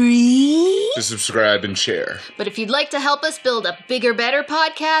free to subscribe and share. But if you'd like to help us build a bigger, better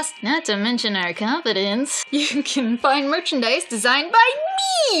podcast, not to mention our confidence, you can find merchandise designed by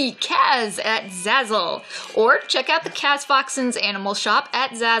me, Kaz, at Zazzle. Or check out the Kaz Foxen's Animal Shop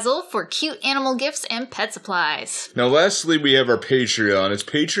at Zazzle for cute animal gifts and pet supplies. Now lastly, we have our Patreon. It's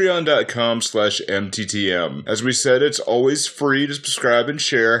patreon.com/mttm. As we said, it's always free to subscribe and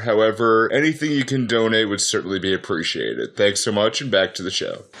share. However, anything you can donate would certainly be appreciated. Thanks so much, and back to the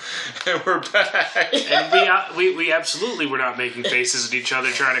show. And we're back. And we absolutely were not making faces at each other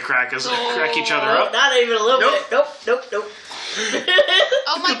trying to crack each other Oh, up. not even a little Nope. bit. Nope.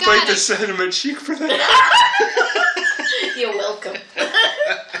 Oh my Bite god! the side of my cheek for that. You're welcome.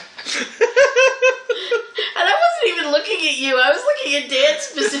 And I wasn't even looking looking at you. I was looking at Dan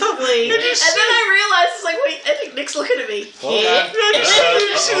specifically. And then I realized, it's like, wait, I think Nick's looking at me.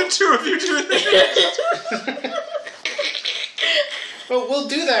 You see the two of you doing that. But we'll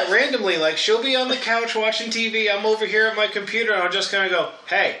do that randomly. Like, she'll be on the couch watching TV. I'm over here at my computer, and I'll just kind of go,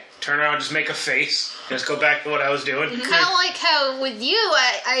 hey, turn around, just make a face. Just go back to what I was doing. Kind of like how with you,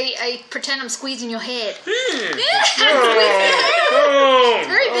 I pretend I'm squeezing your head. Oh,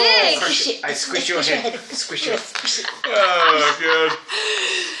 Very big. I squish your head. Squish your head. oh, good.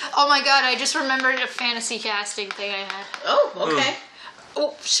 Oh my god, I just remembered a fantasy casting thing I had. Oh, okay.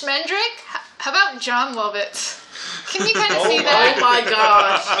 Oh, Schmendrick? How about John Lovitz? Can you kind of Oh see Oh that? my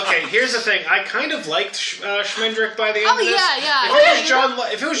gosh. Okay, here's the thing. I kind of liked Schmendrick by the end Oh, of this.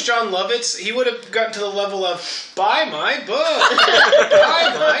 yeah. If it was John Lovitz, he would have gotten to the level of, buy my book.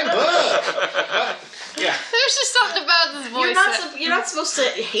 Buy my book. Yeah. There's just something about this voice. You're not supposed to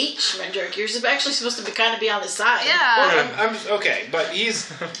hate Schmendrick. You're actually supposed to kind of be on his side. Yeah. I'm okay, but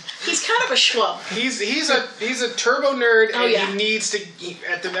he's He's kind of a schlub. he's a turbo nerd, Oh, and yeah. he needs to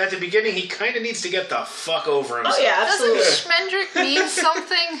at the beginning he kind of needs to get the fuck over himself. Oh, yeah, Doesn't absolutely. Schmendrick mean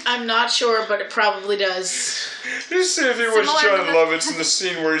something? I'm not sure, but it probably does. You see if he was Similar John to the- Lovitz in the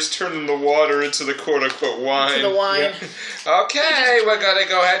scene where he's turning the water into the quote-unquote wine. To the wine. Yeah. Okay, we're gonna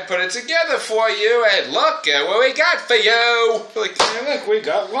go ahead and put it together for you, and look at what we got for you. Like, Hey, look, we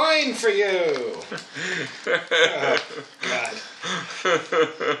got wine for you. Oh, God.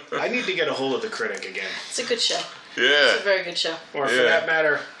 I need to get a hold of The Critic again. It's a good show. yeah. It's a very good show. Or for Yeah. that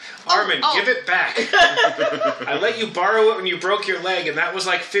matter, Armin, oh. give it back. I let you borrow it when you broke your leg, and that was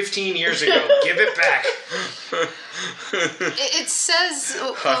like 15 years ago. Give it back. It says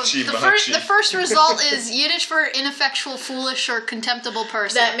Hachi the machi. first result is Yiddish for ineffectual, foolish, or contemptible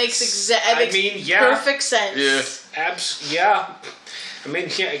person. That makes perfect sense. Yeah. Yeah. I mean,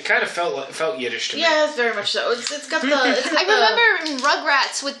 yeah, it kind of felt Yiddish to me. Yeah, it's very much so. It's got the. I remember in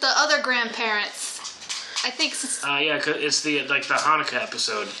Rugrats with the other grandparents. I think Yeah, 'cause it's the Hanukkah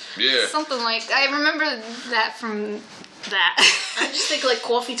episode. Yeah. something like I remember that from that. I just think like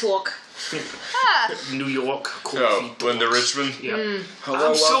coffee talk. Ah, New York coffee. Oh, Linda talks. Richmond? Yeah. Hello,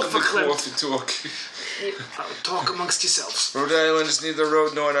 I'm so welcome to verklempt. Coffee Talk. Talk amongst yourselves. Rhode Island is neither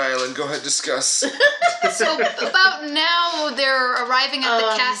road nor an island. Go ahead, discuss. so about now they're arriving at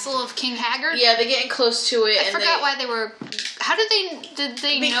the castle of King Haggard. Yeah, they're getting close to it. I forgot why they were. How did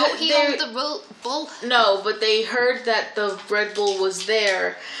they know Because he they're- owned the bull? No, but they heard that the Red Bull was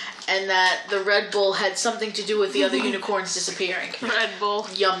there, and that the Red Bull had something to do with the other unicorns disappearing. Red Bull.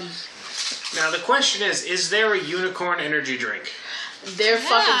 Yummy. Now, the question is there a unicorn energy drink? There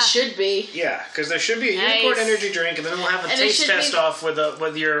fucking should be. Yeah, because there should be a Nice. unicorn energy drink, and then we'll have a And it taste should test be- off with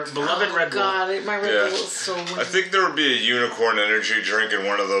your beloved Red Bull. God, my Red Yeah. Bull is so I windy. think there would be a unicorn energy drink in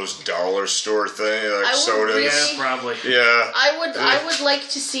one of those dollar store things, like I would sodas. really- Yeah, probably. Yeah. I would like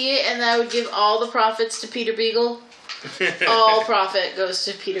to see it, and I would give all the profits to Peter Beagle. All profit goes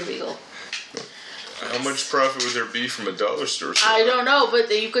to Peter Beagle. How much profit would there be from a dollar store? I don't know,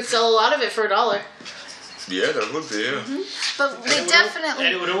 but you could sell a lot of it for $1. Yeah, that would be, yeah. But they And definitely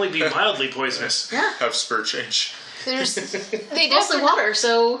it would only be mildly poisonous. Yeah, Have spare change. they mostly definitely water.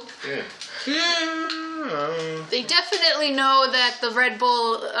 So Yeah. They definitely know that the Red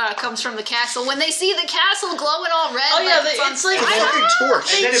Bull comes from the castle. When they see the castle glowing all red, Oh, yeah, like it's like- A fucking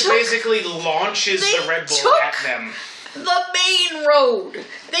torch. And then it took- basically launches they the Red Bull took- at them. the main road.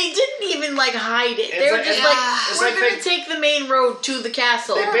 They didn't even like hide it. They were like- just yeah. like, It's we're like gonna they- take the main road to the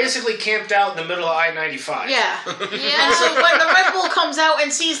castle. They basically camped out in the middle of I-95. Yeah. And yeah. so when the Red Bull comes out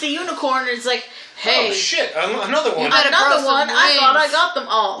and sees the unicorn, it's like, hey, Oh shit! Another one. better grow another some one. I thought I wings. got them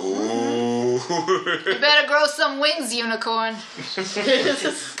all. You better grow some wings, unicorn,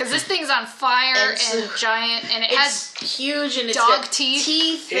 because this thing's on fire It's- and giant, and it has It's huge and it's dog got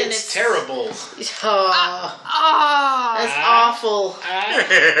teeth. and It's terrible. Oh, Oh, that's awful.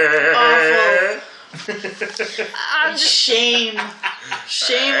 Awful. I'm just Shame.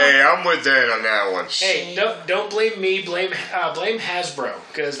 Shame. Hey, I'm with Dan on that one. Hey, don't blame me. Blame Hasbro,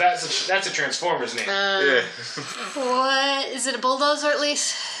 because that's a Transformers name. Yeah. what is it? A bulldozer at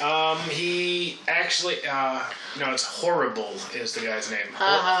least? He actually no, it's Horrible is the guy's name.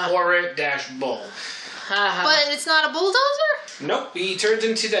 Uh-huh. Horrid-Bull. But it's not a bulldozer. Nope, he turns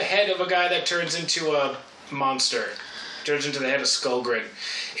into the head of a guy that turns into a monster. Turns into the head of Skullgrin.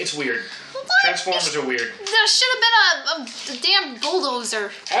 It's weird. Transformers are weird. There should have been a damn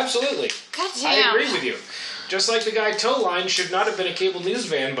bulldozer. Absolutely. God I damn. agree with you. Just like the guy Towline should not have been a cable news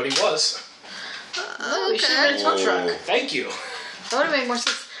van, but he was. Oh, we should have been a tow truck. Thank you. That would have made more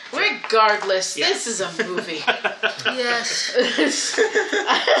sense. Regardless, Yeah. this is a movie. Yes.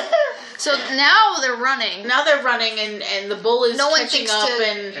 So now they're running. Now they're running, and the bull is No one catching thinks up, to-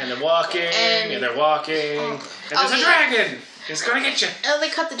 And they're walking, and they're walking, and there's a yeah. dragon. It's gonna get you. and they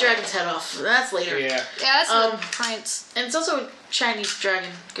cut the dragon's head off. That's later. Yeah. Yeah, that's Um, a prince. And it's also a Chinese dragon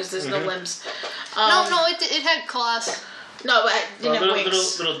because there's no limbs. No, it had claws. No, but it didn't have Little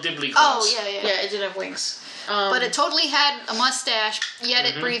wings. little dibbly Oh, claws. yeah. Yeah, it didn't have wings. But it totally had a mustache, yet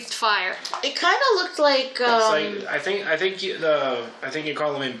it breathed fire. It kind of looked like. It's like I think you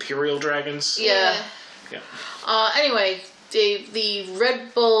call them imperial dragons. Yeah. Yeah. Anyway, the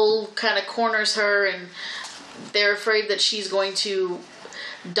Red Bull kind of corners her, and they're afraid that she's going to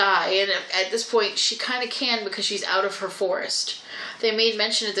die. And at this point, she kind of can because she's out of her forest. They made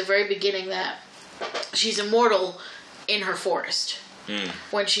mention at the very beginning that she's immortal in her forest.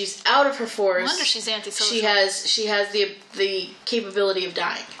 When she's out of her No forest, wonder she's antisocial. she has the capability of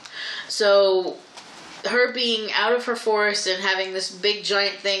dying. So her being out of her forest and having this big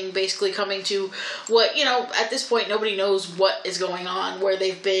giant thing basically coming to what, at this point nobody knows what is going on, where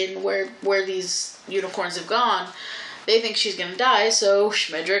they've been, where these unicorns have gone. They think she's gonna die, so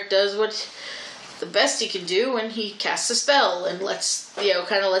Schmedrick does what the best he can do, and he casts a spell and lets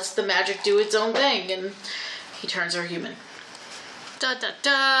the magic do its own thing, and he turns her human. Da da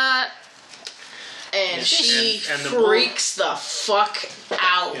da. And she And the bull- freaks the fuck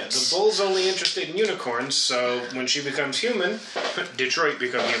out. Yeah, the bull's only interested in unicorns, so when she becomes human, Detroit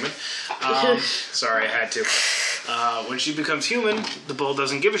become human. Sorry, I had to. When she becomes human, the bull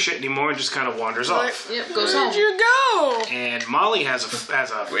doesn't give a shit anymore and just kind of wanders off. Yep, goes home. you go? And Molly has a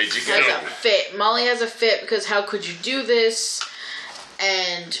Where'd you Has go? a fit. Molly has a fit because how could you do this?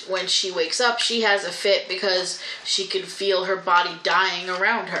 And when she wakes up, she has a fit because she can feel her body dying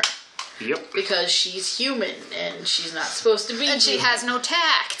around her. Yep. Because she's human and she's not supposed to be And she human. has no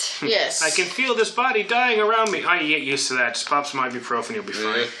tact. Yes. I can feel this body dying around me. I get used to that. Just pop some ibuprofen, you'll be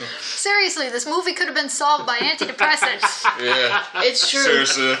fine. Seriously, this movie could have been solved by antidepressants. Yeah. It's true.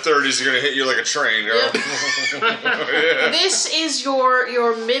 Seriously, the 30s are gonna hit you like a train, girl. Yep. This is your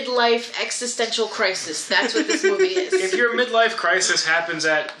midlife existential crisis. That's what this movie is. If your midlife crisis happens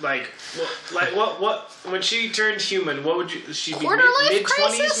at what when she turned human, what would she be? Quarter-life Mid 20s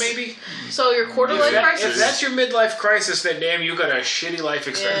crisis? maybe? So your quarter life If crisis. that's your midlife crisis, then damn, you got a shitty life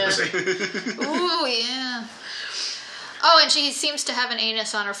expectancy. Ooh, yeah. Oh, and she seems to have an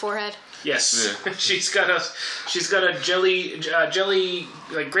anus on her forehead. Yes, Yeah. she's got a jelly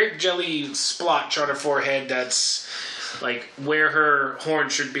like grape jelly splotch on her forehead. That's like where her horn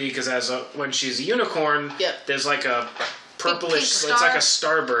should be, because when she's a unicorn, Yep. there's like a purplish. pink It's star. like a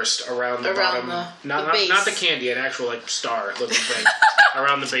starburst around the Around bottom. the not base. not the candy, an actual like star looking thing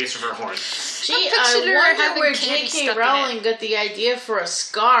around the base of her horn. Gee, I I pictured her wonder having where candy J.K. stuck in Rowling it. got the idea for a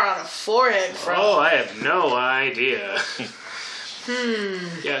scar on a forehead from. Oh, I have no idea.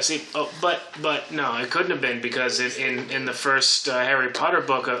 Yeah, see, but no, it couldn't have been, because in the first Harry Potter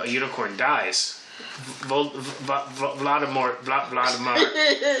book, a unicorn dies.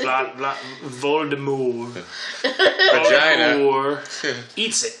 Voldemort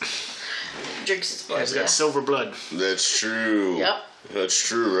eats it. Drinks its blood. It's Yeah. got silver blood. That's true. Yep. That's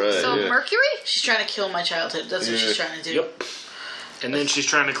true, right? So yeah. Mercury? She's trying to kill my childhood. That's what Yeah. she's trying to do. Yep. And then she's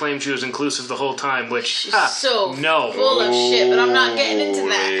trying to claim she was inclusive the whole time, which She's so no. full of shit, but I'm not getting into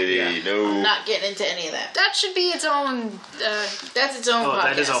that. Lady, Yeah. no. I'm not getting into any of that. That should be its own. That's its own Oh, podcast.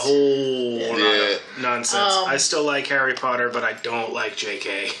 that is a whole lot Yeah. of nonsense. I still like Harry Potter, but I don't like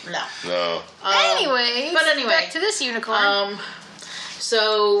JK. No. No. Anyway, back to this unicorn.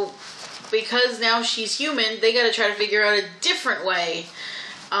 So, because now she's human, they got to try to figure out a different way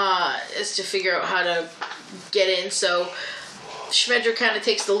as to figure out how to get in. So, Schmedrick kind of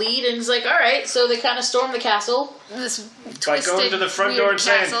takes the lead and is like, all right, so they kind of storm the castle. This By twisted, going to the front weird door and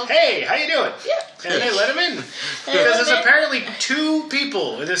castle. saying, "Hey, how you doing?" Yeah. And they let him in. Because there's apparently 2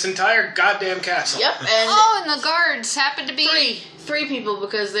 people in this entire goddamn castle. Yep, and Oh, and the guards happen to be three people,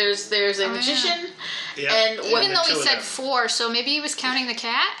 because there's a magician, Yeah. and what Even though he two of said them. 4, so maybe he was counting the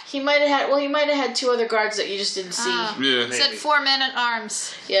cat. he might have had 2 other guards that you just didn't see. Oh. Yeah. He said Maybe. 4 men at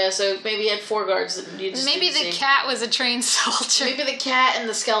arms. Yeah, so maybe he had 4 guards that you just Maybe didn't the see. cat was a trained soldier. Maybe the cat and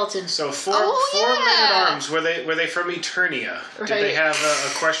the skeleton. So four Oh, men at yeah. arms. Were they from Eternia? Did Right. they have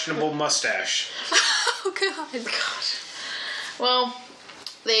a questionable mustache? Oh god. Well,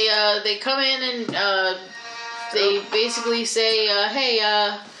 they come in and they basically say, "Hey,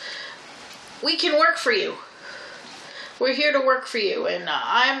 we can work for you. We're here to work for you." And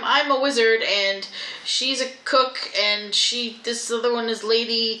I'm a wizard, and she's a cook, and this other one is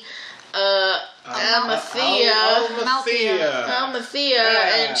Lady Almathea. Almathea. Almathea,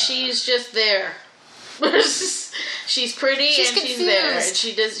 Yeah. and she's just there. She's pretty She's and she's there, and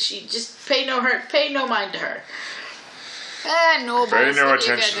confused. she just pay no mind to her. No. Pay no balls,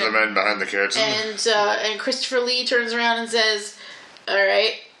 attention to the men behind the curtain. And Christopher Lee turns around and says, "All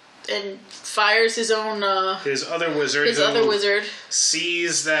right," and fires his own His other wizard. his who other wizard.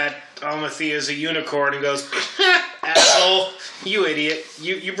 sees that Almathea is a unicorn and goes, "Asshole, you idiot!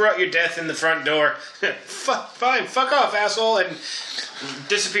 You brought your death in the front door. Fine, fuck off, asshole!" And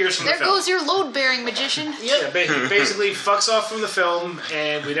disappears from There the film. goes your load-bearing magician. Yeah, basically fucks off from the film,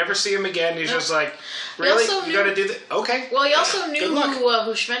 and we never see him again. He's just like, really? also You knew- gotta do that? Okay. Well, he also knew Good luck.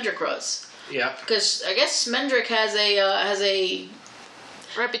 who Schmendrick was, Yeah. because I guess Schmendrick has a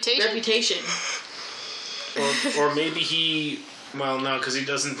Reputation. reputation. Or maybe he... Well, no, because he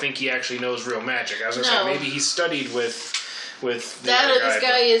doesn't think he actually knows real magic. I was gonna No. say, maybe he studied with the That other this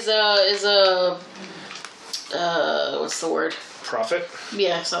guy is a what's the word? prophet.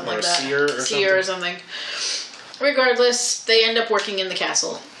 Yeah, something Or like a that. seer or something. Regardless, they end up working in the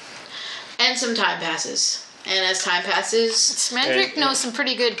castle, and some time passes. And as time passes, Smendrick knows some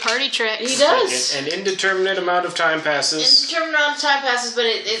pretty good party tricks. he does. An indeterminate amount of time passes. Indeterminate amount of time passes, but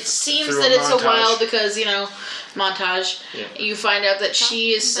it seems Through that a it's a montage. while because, montage. Yeah. You find out that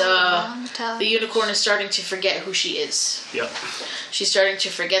she is, Montage. the unicorn is starting to forget who she is. Yep. She's starting to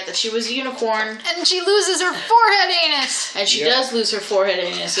forget that she was a unicorn, And she loses her forehead anus. and she Yep. does lose her forehead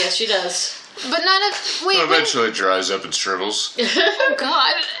anus. Yes, she does. But none of... Wait, Well, when... eventually it dries up and shrivels. Oh,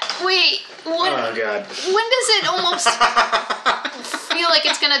 God. Wait, when Oh, God. does it almost feel like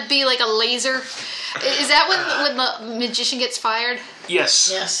it's going to be like a laser? Is that when the magician gets fired? Yes.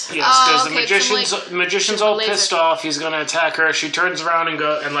 Yes. Yes, Oh, because okay, the magician's all laser. pissed off. He's gonna attack her. She turns around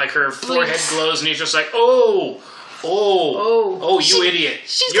and like her forehead Blinks. glows, and he's just like, Oh. you She- idiot!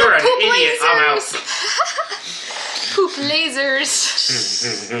 She's You're got an poop idiot. I'm lasers. out. Poop lasers.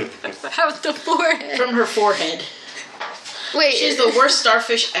 Out the forehead. From her forehead. Wait, She's the worst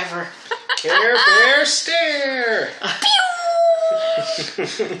starfish ever. Care Bear stare.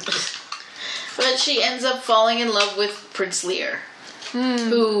 But she ends up falling in love with Prince Lear, Hmm.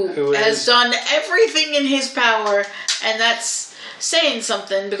 who is- has done everything in his power, and that's saying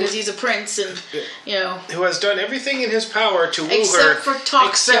something because he's a prince, and Who has done everything in his power to woo her, Except for talk to her.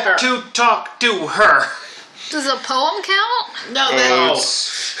 except to talk to her. does a poem count? no, Oh, that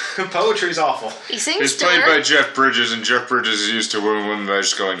it's, Poetry's awful. He sings it's to played her. by Jeff Bridges, and Jeff Bridges is used to women by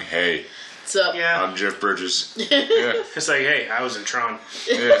just going, "Hey, what's up. Yeah. I'm Jeff Bridges." Yeah, It's like, hey, I was in Tron.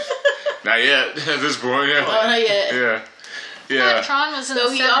 yeah. Not yet at this point. Yeah, Not yet. yeah, Yeah, yeah. Tron was in So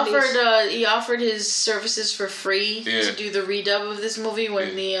the he 70s. he offered his services for free Yeah. to do the redub of this movie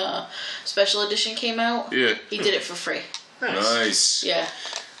when the special edition came out. Yeah. He did it for free. Nice. Yeah.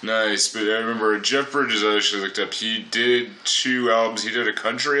 Nice, but I remember Jeff Bridges, I actually looked up, he did 2 albums. He did a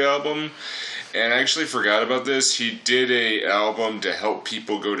country album, and I actually forgot about this. He did a album to help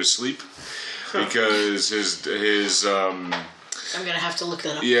people go to sleep, because his I'm gonna have to look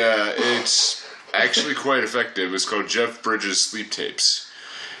that up. yeah, it's actually quite effective. It's called Jeff Bridges Sleep Tapes.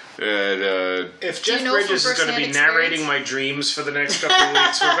 And, If Do you Jeff know from Bridges is going to be firsthand narrating experience? my dreams for the next couple of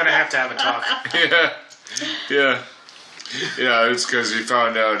weeks, we're going to have a talk. yeah, it's because he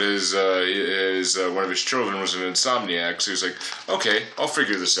found out his one of his children was an insomniac, so he was like, "Okay, I'll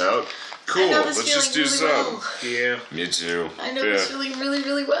figure this out. Cool, I know this let's just feeling do really some." well. Yeah. Me too. I know yeah. this feeling really,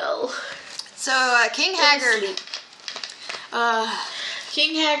 really well. So King Haggard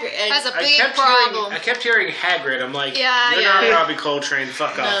King Haggard. has a I big kept problem. hearing Hagrid. I'm like, Yeah, you're yeah. not Robbie Coltrane.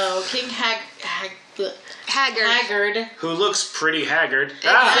 Fuck off. No, King Haggard. Haggard. Who looks pretty haggard.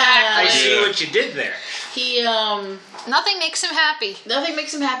 Exactly. I see Yeah. what you did there. He Nothing makes him happy. nothing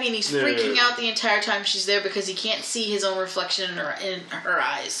makes him happy, and he's No. freaking out the entire time she's there because he can't see his own reflection in her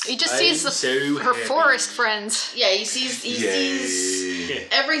eyes. He just I'm sees so her happy. forest friends Yeah, he sees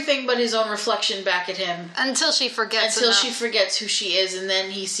everything but his own reflection back at him until she forgets. until enough. she forgets who she is, and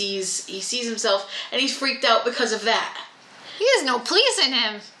then he sees himself, and he's freaked out because of that. He has no pleasing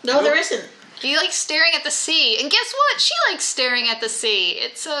him. No, there isn't. He likes staring at the sea, and guess what? She likes staring at the sea.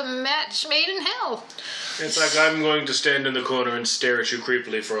 It's a match made in hell. It's like, I'm going to stand in the corner and stare at you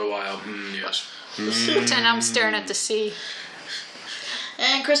creepily for a while. Yes. Pretend I'm staring at the sea.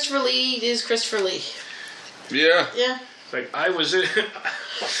 And Christopher Lee is Christopher Lee. Yeah. Yeah. Like, I was in...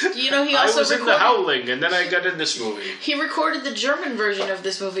 You know, he I also was in The recorded. Howling, and then I got in this movie. He recorded the German version of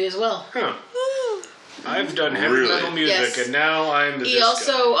this movie as well. Huh. I've done heavy Really? metal music, Yes. and now I'm the He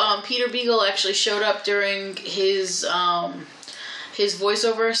disco. also, Peter Beagle actually showed up during his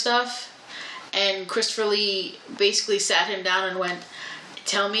voiceover stuff, and Christopher Lee basically sat him down and went,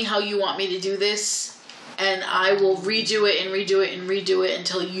 "Tell me how you want me to do this, and I will redo it and redo it and redo it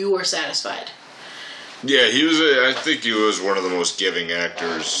until you are satisfied." Yeah, he was. I think he was one of the most giving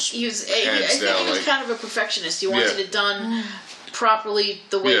actors. He was. I hands think down, he was like- kind of a perfectionist. He wanted it done properly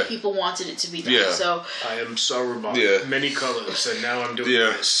the way Yeah. people wanted it to be done. Yeah. So I am Saruman. Yeah. Many colors, and now I'm doing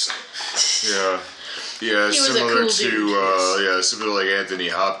Yeah. this. Yeah. Yeah, He was a similar cool to dude. similar like Anthony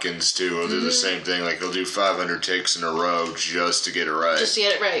Hopkins too. He'll do the same thing. Like he'll do 500 takes in a row just to get it right. just to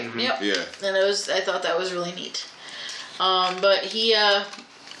get it right. Yep. Yeah. And I thought that was really neat. But he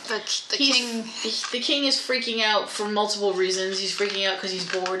The king. the king is freaking out for multiple reasons. He's freaking out because he's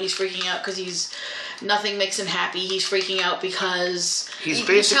bored. He's freaking out because nothing makes him happy. He's freaking out because He's He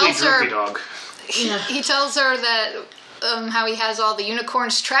basically tells her- Droopy Dog. He tells her that how he has all the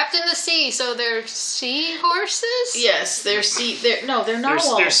unicorns trapped in the sea, so they're seahorses? yes, they're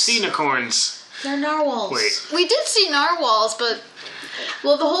narwhals. They're Ceenicorns. They're narwhals. Wait. We did see narwhals, but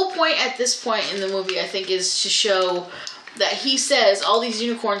Well, the whole point at this point in the movie, I think, is to show that he says all these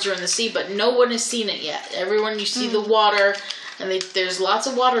unicorns are in the sea, but no one has seen it yet. Everyone, you see the water, and there's lots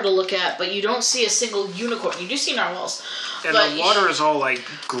of water to look at, but you don't see a single unicorn. You do see narwhals. And but the water is all like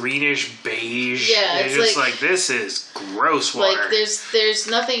greenish beige. Yeah, And it's just like- this is gross water. Like, there's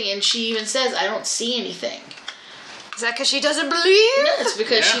nothing, and she even says, I don't see anything. is that because she doesn't believe? No, it's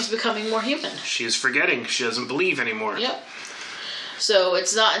because Yeah. she's becoming more human. She's forgetting. She doesn't believe anymore. Yep. So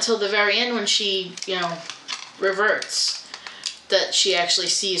it's not until the very end when she, reverts that she actually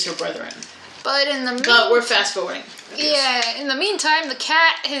sees her brethren. But in the But we're fast forwarding. in the meantime, the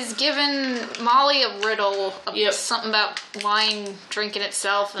cat has given Molly a riddle. Yep. Something about wine drinking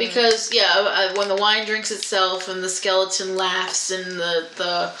itself. And Because when the wine drinks itself and the skeleton laughs and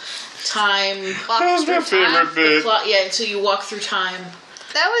the time, That was my favorite bit. until you walk through time,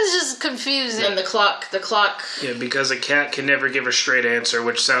 that was just confusing. and the clock. Yeah, because a cat can never give a straight answer,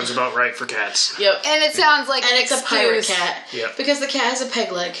 which sounds about right for cats. Yep. And it sounds like And an it's a pirate excuse. cat. Yep. Because the cat has a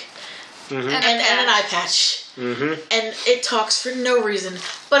peg leg And, and an eye patch. Mm-hmm. And it talks for no reason,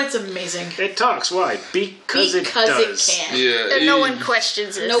 but it's amazing. It talks. Why? Because it does. it can. Yeah. And no one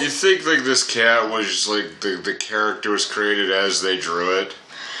questions it. Nope. You think like this cat was just like the character was created as they drew it?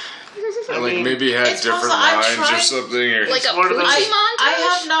 And like mean, maybe had it's different possible. I'm lines or trying- something. Or Like a one of those- Poochie montage?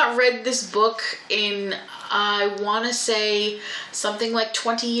 I have not read this book in, I want to say, something like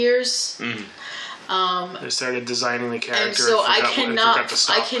 20 years. They started designing the character And so I forgot to cannot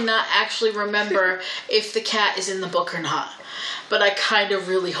stop. actually remember if the cat is in the book or not. But I kind of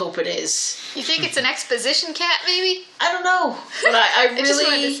really hope it is. You think it's an exposition cat, maybe? I don't know, but I really, just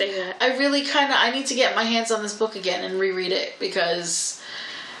wanted to say that. I really I need to get my hands on this book again and reread it because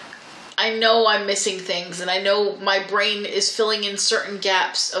I know I'm missing things, and I know my brain is filling in certain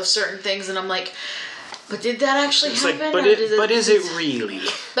gaps of certain things, and I'm like, but did that actually It's happen? like, Or did is it really?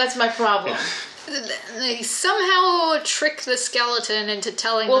 That's my problem. They somehow trick the skeleton into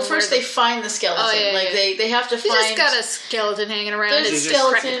telling Well, them first where they find the skeleton. Oh, yeah, like yeah. they have to He find. just got a skeleton hanging around. There's a his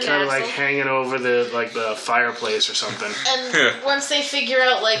skeleton. decrepit Kind of like castle. hanging over the fireplace or something. And once they figure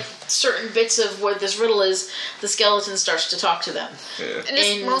out like certain bits of what this riddle is, the skeleton starts to talk to them. And just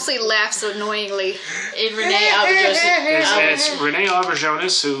in- mostly laughs annoyingly. In Renee Auberjonois. It's Renee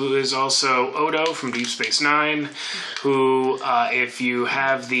Auberjonois, who is also Odo from Deep Space Nine, who, if you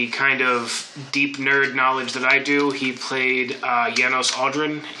have the kind of deep nerd knowledge that I do, he played Janos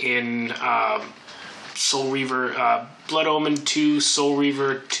Audrin in Soul Reaver, Blood Omen 2, Soul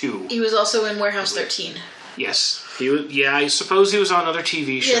Reaver 2. He was also in Warehouse 13. Yes. He was, I suppose he was on other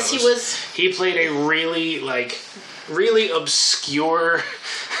TV shows. Yes, he was. He played a really obscure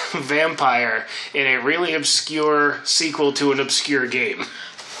vampire in a really obscure sequel to an obscure game.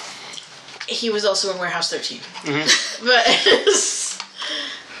 He was also in Warehouse 13. Mm-hmm.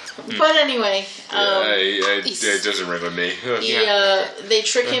 But anyway, it doesn't ring with me. they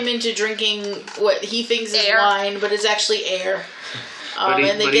trick him into drinking what he thinks is Air. wine, but it's actually air. But,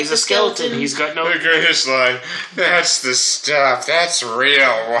 And they get he's the a skeleton. He's got no... The greatest line. That's the stuff. That's real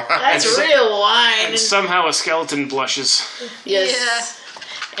wine. That's and- real wine. And somehow a skeleton blushes. Yes.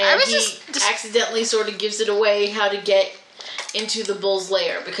 I And was he just- accidentally sort of gives it away how to get into the bull's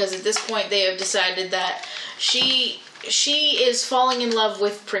lair, because at this point they have decided that she is falling in love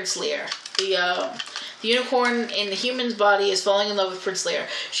with Prince Lear. The unicorn in the human's body is falling in love with Prince Lear.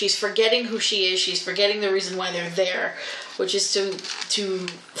 She's forgetting who she is. She's forgetting the reason why they're there, which is to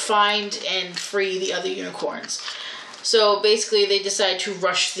find and free the other unicorns. So basically, they decide to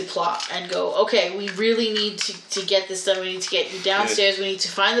rush the plot and go, okay, we really need to get this done. We need to get you downstairs. We need to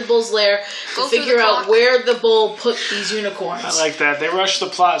find the bull's lair to figure out where the bull put these unicorns. I like that. They rush the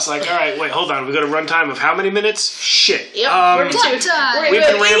plot. It's like, all right, wait, hold on. We got a runtime of how many minutes? Shit. Yep, we're We've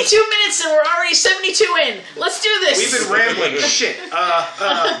been 82 minutes and we're already 72 in. Let's do this. We've been rambling. Shit.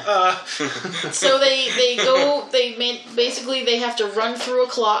 So basically they have to run through a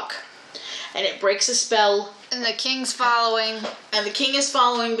clock, and it breaks a spell. And the king's following. And the king is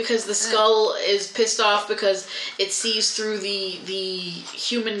following because the skull is pissed off because it sees through the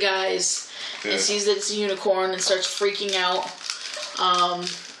human guys and sees that it's a unicorn and starts freaking out.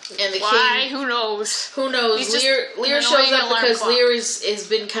 And the Why? king... Who knows? Who knows? Lear shows up because Lear has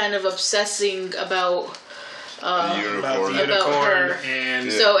been kind of obsessing about... About the unicorn, her.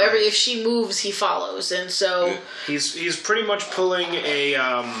 And so if she moves, he follows, and so he's pretty much pulling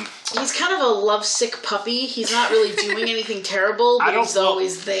a. He's kind of a lovesick puppy. He's not really doing anything terrible, but he's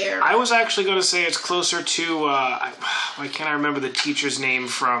always there. I was actually going to say it's closer to. Why can't I remember the teacher's name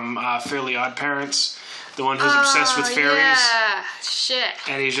from Fairly Odd Parents? The one who's obsessed with fairies. Yeah, shit.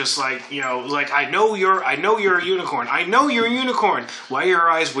 And he's just like, I know you're a unicorn. I know you're a unicorn. Why are your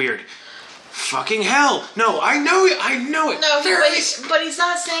eyes weird? Fucking hell! No, I know it. No, but he's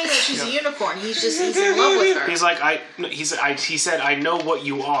not saying that she's a unicorn. He's in love with her. He's like, he said, I know what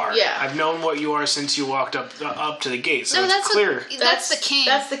you are. Yeah. I've known what you are since you walked up to the gate. So No, it's clear. That's the king.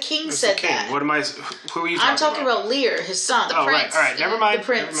 That's the king said the king. that. What am I? Who are you talking about? I'm talking about Lear, his son. The Oh, prince. right. All right. Never mind. The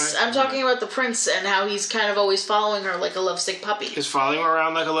prince. I'm talking about the prince and how he's kind of always following her like a lovesick puppy. He's following her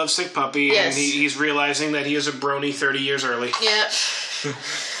around like a lovesick puppy, Yes. and he's realizing that he is a brony 30 years early. Yeah.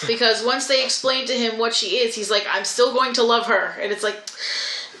 Because once they explain to him what she is, he's like, I'm still going to love her. And it's like,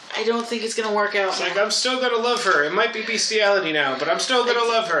 I don't think it's going to work out. It's like, I'm still going to love her. It might be bestiality now, but I'm still going to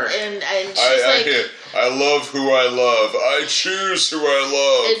love her. And she's I love who I love. I choose who I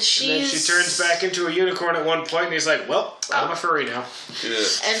love. And then she turns back into a unicorn at one point, and he's like, well, I'm a furry now. Yeah.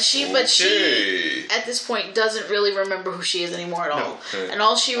 And she at this point doesn't really remember who she is anymore at all. No. And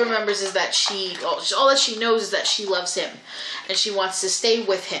all she remembers is that all that she knows is that she loves him, and she wants to stay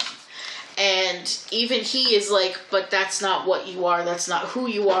with him. And even he is like, but that's not what you are. That's not who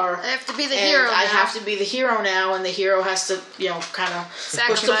you are. I have to be the And hero now. I have to be the hero now, and the hero has to, kind of push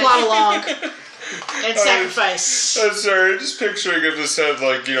the Sacrifice. plot along and sacrifice. I'm sorry, just picturing him just have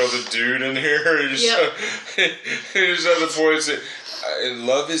the dude in here. He just, Yep. he just had the boy say,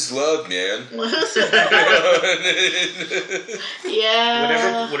 love is love, man.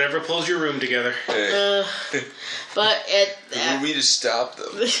 Yeah. Whatever pulls your room together. Hey, But who are we to stop them?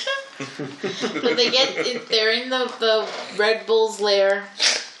 but they're in the Red Bull's lair.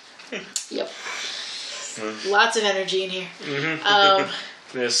 Yep. Lots of energy in here. Mm-hmm.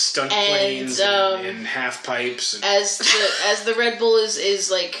 There's stunt planes and half pipes. And As the Red Bull is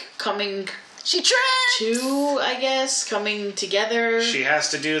like coming She tripped! coming together. she has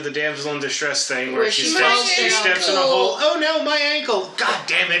to do the damsel in distress thing where Where she she steps in a falls hole. Oh no, my ankle! God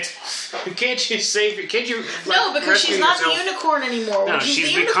damn it! Can't you save it? Can't you? No, because rescue she's not yourself? the unicorn anymore. No, When she's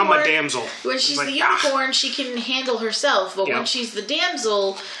she's the become a unicorn, damsel. When she's Like, the unicorn, she can handle herself. But Yeah. when she's the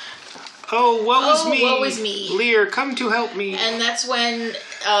damsel, Oh, woe is me! me. Lear, come to help me! and that's when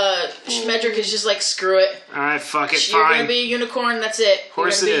Schmedrick is just like, screw it. Alright, fuck it, You're fine. gonna be a unicorn, that's it. You're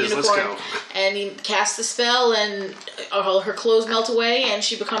Course gonna it be a is, let's unicorn. go. And he casts the spell, and all her clothes melt away, and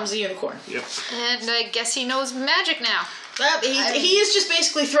she becomes a unicorn. Yep. And I guess he knows magic now. He is just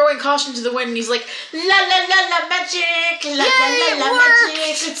basically throwing caution to the wind, and he's like, la la la la magic, la Yay, la la it la worked.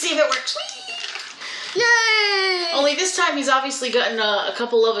 magic, let's see if it works. Whee! Yay! Only this time he's obviously gotten a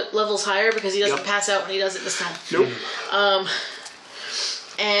couple of levels higher because he doesn't Yep. pass out when he does it this time. Nope.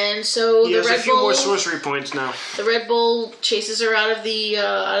 And so He the has a Red few Bull, more sorcery points now. the Red Bull chases her out of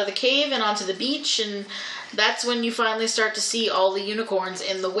the cave and onto the beach, and that's when you finally start to see all the unicorns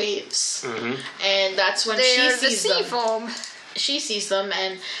in the waves. Mm-hmm. And that's when They she are the sees sea them. foam. She sees them,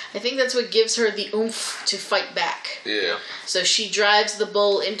 and I think that's what gives her the oomph to fight back. Yeah. So she drives the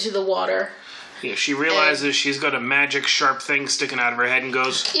bull into the water. Yeah, she realizes she's got a magic sharp thing sticking out of her head and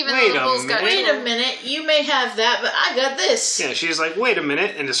goes, Even wait though the a bull's got minute. Wait a minute, you may have that, but I got this. Yeah, she's like, wait a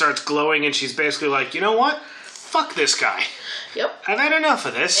minute, and it starts glowing, and she's basically like, you know what? Fuck this guy. Yep. I've had enough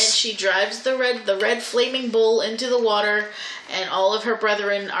of And this. she drives the red flaming bull into the water, and all of her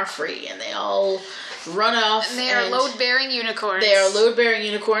brethren are free, and they all run off. And they are and load-bearing unicorns. They are load-bearing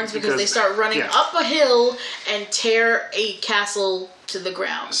unicorns because they start running yeah. up a hill and tear a castle to the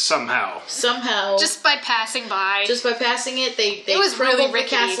ground. Somehow. Just by passing by. Just by passing it, they was crumbled really the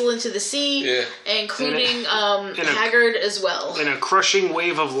rickety. castle into the sea, including Haggard as well. In a crushing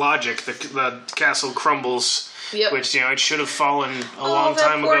wave of logic, the castle crumbles. Yep. Which, it should have fallen a long that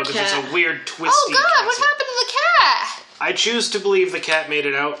time poor ago because it's cat. a weird, twisty Oh God! castle. What happened to the cat? I choose to believe the cat made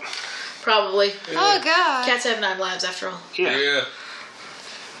it out. Probably. Oh God! Cats have 9 lives after all. Yeah.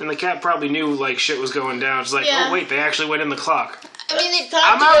 And the cat probably knew, like, shit was going down. It's like, Yeah. oh, wait, they actually went in the clock. I mean, they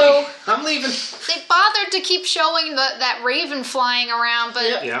Time to go. I'm leaving. they bothered to keep showing that raven flying around, but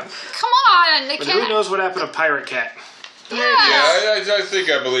Yep. Yeah. come on, they But can't. who knows what happened to Pirate Cat? Yeah. I think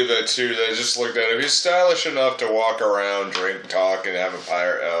I believe that too. That I just looked at him. He's stylish enough to walk around, drink, talk, and have a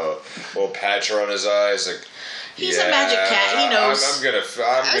pirate little patch around his eyes. Like He's a magic cat. He knows. I'm gonna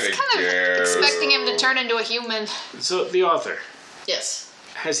I was kind of expecting him to turn into a human. So, the author, Yes.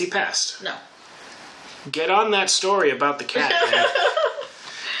 has he passed? No. Get on that story about the cat, man.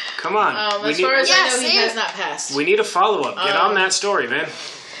 Come on. As far as I Yeah, know, he say has it. not passed. We need a follow-up. Get on that story, man.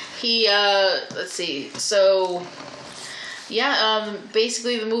 He, let's see. So, yeah,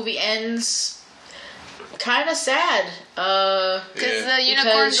 basically the movie ends kind of sad. Because the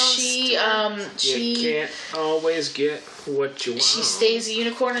unicorn Because goes. she, You she can't always get what you want. she stays a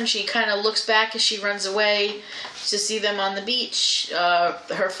unicorn and she kind of looks back as she runs away to see them on the beach,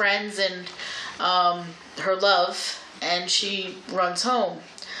 her friends and her love, and she runs home.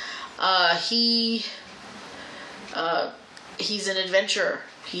 He's an adventurer.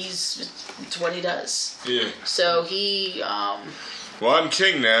 It's what he does. Yeah. So he Well, I'm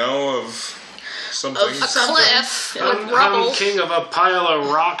king now of something. Of a cliff with I'm rubble. king of a pile of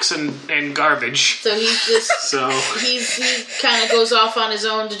rocks and garbage. so he's just So, he kind of goes off on his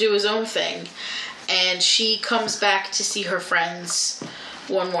own to do his own thing, and she comes back to see her friends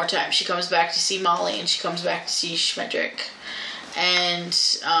one more time. She comes back to see Molly, and she comes back to see Schmedrick. And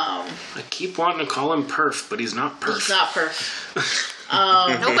I keep wanting to call him Perf, but he's not Perf. he's not Perf.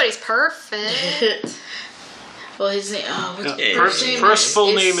 Nobody's perfect. Well, his name. What's Yeah. Perf's name? Perf's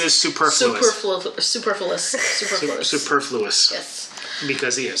full name is Superfluous. Superfluous. Superfluous. Yes.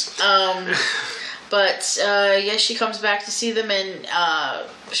 Because he is. But she comes back to see them, and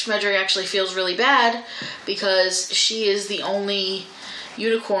Schmedrick actually feels really bad because she is the only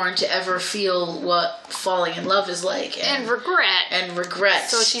unicorn to ever feel what falling in love is like, And regret. and regret.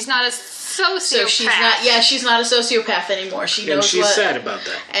 So she's not a sociopath. So she's not. Yeah, she's not a sociopath anymore. She knows And she's what. sad about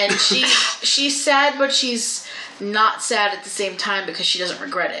that. And she's sad, but she's not sad at the same time because she doesn't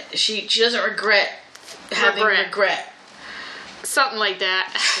regret it. She doesn't regret having regret. Something like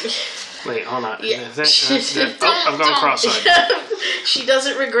that. Wait, hold on. Yeah. I'm going cross-eyed. She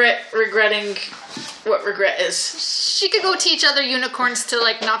doesn't regretting what regret is. She could go teach other unicorns to,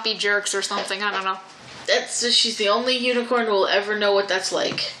 like, not be jerks or something. I don't know. She's the only unicorn who will ever know what that's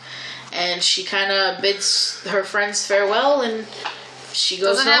like. And she kind of bids her friends farewell, and she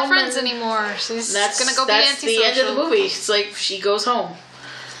goes Doesn't home. have friends and anymore. She's That's gonna go be that's antisocial. the end of the movie. It's like she goes home.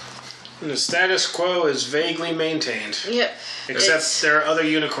 And the status quo is vaguely maintained. Yep. Except there are other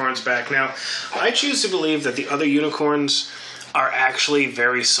unicorns back. Now, I choose to believe that the other unicorns are actually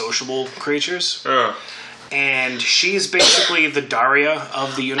very sociable creatures. Oh. And she's basically the Daria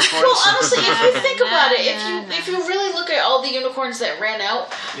of the unicorns. Well, honestly, if you think about it, if you really look at all the unicorns that ran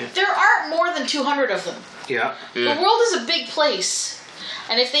out, there aren't more than 200 of them. Yeah. The world is a big place,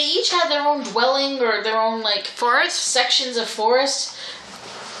 and if they each had their own dwelling or their own Forest? sections of forest,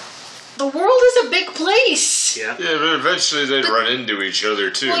 the world is a big place. Yeah. Yeah, but eventually they'd run into each other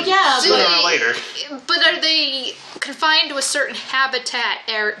too. Well, yeah, Do but Sooner or later. But are they confined to a certain habitat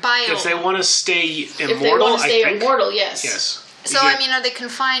biome? If they want to stay if they immortal, want to stay I think. immortal, yes. Yes. So, I mean, are they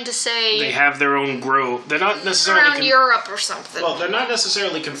confined to, say, They have their own grove. They're not necessarily. around Europe or something? Well, they're not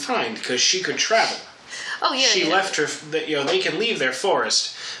necessarily confined because she could travel. Oh, yeah, She yeah. left her. They can leave their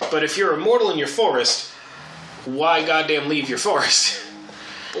forest, but if you're immortal in your forest, why goddamn leave your forest?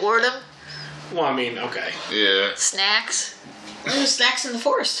 Boredom? Well, I mean, okay. Yeah. Snacks? There's snacks in the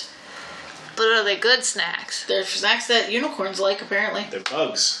forest. But are they good snacks? There's snacks that unicorns like, apparently. They're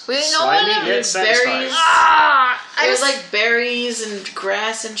bugs. We know Slimy what yet satisfying. berries. Ah! I There's was, like berries and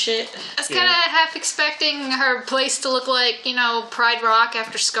grass and shit. I was kind of half expecting her place to look like, Pride Rock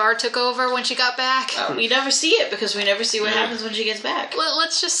after Scar took over when she got back. We never see it because we never see what happens when she gets back. Well,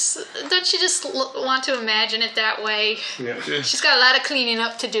 don't you just want to imagine it that way? Yeah. She's got a lot of cleaning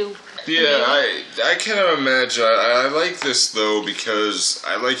up to do. Yeah, I kind of imagine. I like this though because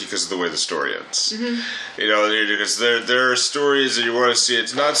I like it because of the way the story ends. You know, because there are stories that you want to see.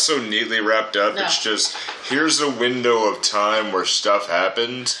 It's not so neatly wrapped up. No. It's just here's a window of time where stuff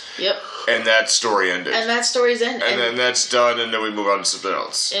happened. Yep. And that story ended. And that story's end. And then that's done, and then we move on to something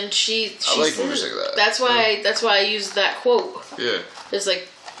else. And she I like said movies like that. That's why I used that quote. Yeah. It's like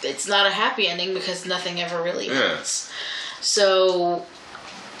it's not a happy ending because nothing ever really Yeah. ends. So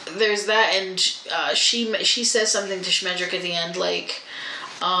there's that, and she says something to Schmendrick at the end, like,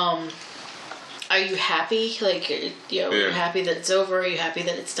 "Are you happy? Like, you know, are you happy that it's over? Are you happy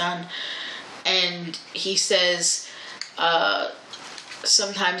that it's done?" And he says,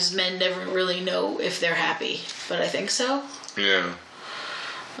 "Sometimes men never really know if they're happy, but I think so." Yeah.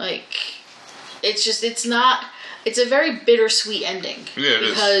 Like, it's not. It's a very bittersweet ending. Yeah, it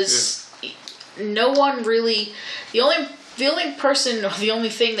is. Because no one really. The only person or the only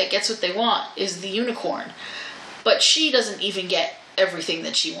thing that gets what they want is the unicorn. But she doesn't even get everything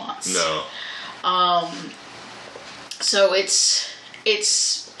that she wants. No. So it's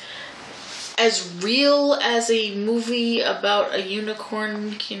as real as a movie about a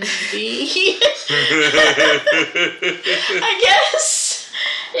unicorn can be. I guess.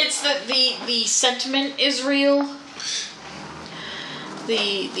 It's that the sentiment is real.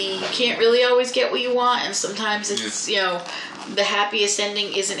 You can't really always get what you want, and sometimes it's the happiest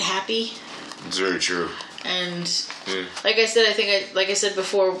ending isn't happy. It's very true. And like I said, like I said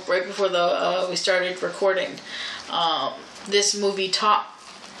before, right before we started recording, this movie taught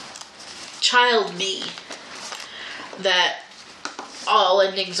child me that all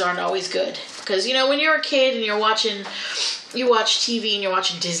endings aren't always good. Because when you're a kid and you watch TV and you're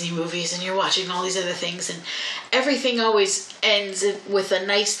watching Disney movies and you're watching all these other things, and everything always ends with a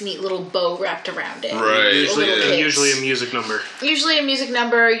nice, neat little bow wrapped around it. Right. Usually a music number. Usually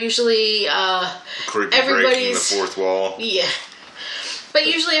Breaking the fourth wall. Yeah. But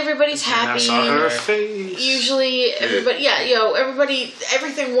usually everybody's happy. I saw her face. Usually everybody,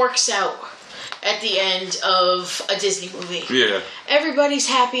 everything works out at the end of a Disney movie. Yeah. Everybody's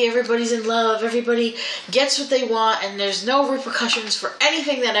happy, everybody's in love, everybody gets what they want, and there's no repercussions for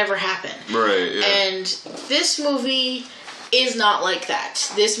anything that ever happened. Right, yeah. And this movie is not like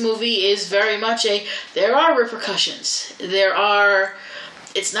that. This movie is very much there are repercussions.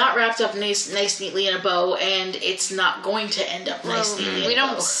 It's not wrapped up nice neatly in a bow, and it's not going to end up nice neatly in a bow. We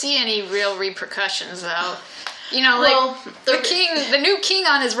don't see any real repercussions, though. The new king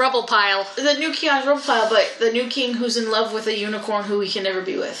on his rubble pile. The new king on his rubble pile, but the new king who's in love with a unicorn who he can never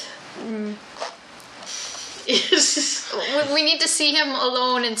be with. We need to see him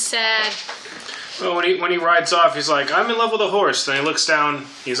alone and sad. Well, when he rides off, he's like, "I'm in love with a horse." Then he looks down.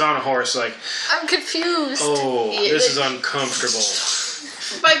 He's on a horse. Like, I'm confused. oh, this is uncomfortable.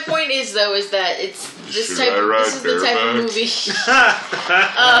 My point is that this is the type of movie.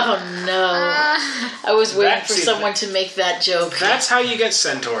 Oh no! I was waiting for someone to make that joke. That's how you get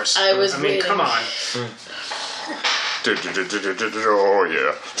centaurs. I mean, waiting. Come on. Oh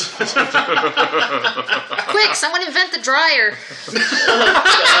yeah. Quick, someone invent the dryer.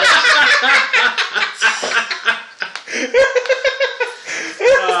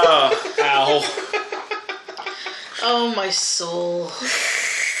 Ow. Oh, my soul.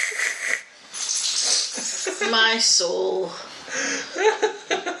 My soul.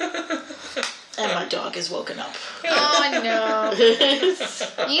 And my dog is woken up. Oh, no.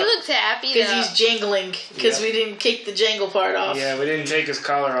 He looked happy, Because though. he's jangling. Because we didn't kick the jangle part off. Yeah, we didn't take his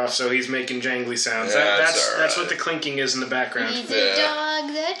collar off, so he's making jangly sounds. Yeah, That's what the clinking is in the background. He's a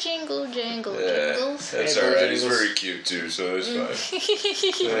dog that jingles. That's alright. He's very cute too, so it's fine.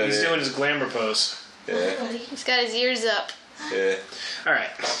 He's doing his glamour pose. Yeah. He's got his ears up. Yeah. All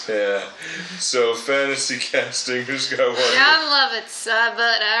right. Yeah. So fantasy casting, who's got one? John Lovitz,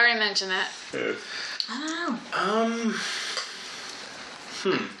 but I already mentioned that. Yeah. I don't know.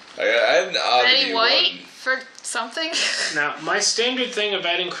 I had an oddity Betty White one. for something. Now, my standard thing of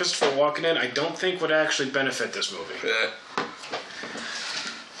adding Christopher Walken in, I don't think would actually benefit this movie. Yeah.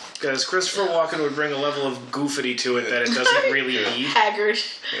 Because Christopher Walken would bring a level of goofity to it that it doesn't really need. Haggard.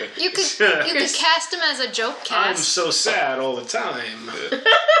 You could cast him as a joke I'm cast. so sad all the time.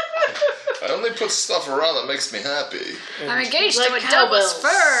 I only put stuff around that makes me happy. I'm engaged Like to a Douglas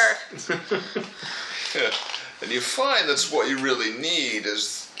cowbells. fir. Yeah. And you find that's what you really need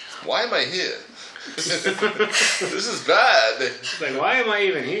is, why am I here? This is bad. Like, why am I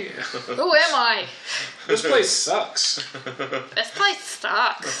even here? Who am I? This place sucks. This place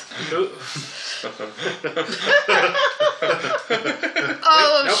sucks.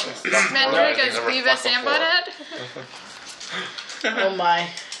 Oh, Nope. Schmendrick as Beavis and Butthead? Oh my.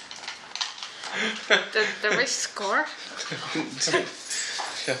 The race score?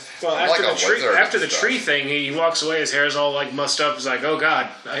 Well, after the tree thing, he walks away. His hair's all like mussed up. He's like, "Oh God,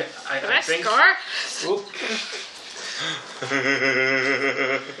 I think." Score?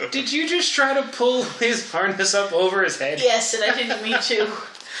 Did you just try to pull his harness up over his head? Yes, and I didn't mean to.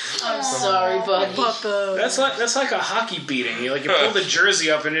 I'm sorry, buddy. That's like a hockey beating. You pull the jersey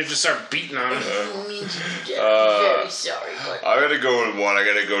up and you just start beating on him. I'm very sorry, buddy. I gotta go with one. I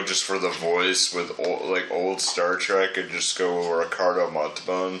gotta go just for the voice with old Star Trek and just go Ricardo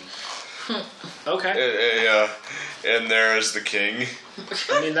Montalban. Okay. And there is the king.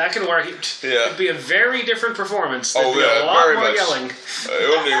 I mean, that can work. Yeah. It'd be a very different performance. There'd be a lot very more much. yelling. I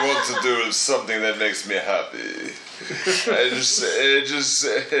only want to do something that makes me happy. I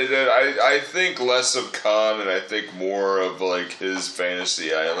think less of Khan and I think more of his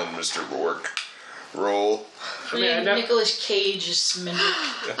Fantasy Island Mr. Rourke role. Nicolas Cage is Sminder.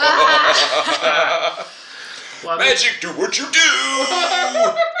 Well, Magic, do what you do!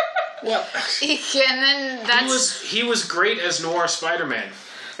 Well, and then that's... He was great as Noir Spider-Man.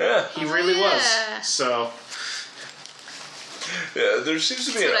 Yeah. He really was. So... Yeah, there seems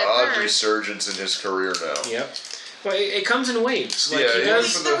to be an odd resurgence in his career now. Yep. Well, it comes in waves. The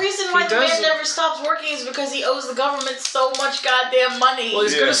reason why the man never stops working is because he owes the government so much goddamn money. Well,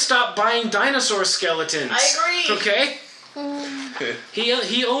 he's gonna stop buying dinosaur skeletons. I agree. Okay? He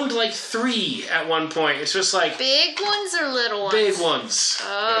owned 3 at one point. It's just big ones or little ones? big ones.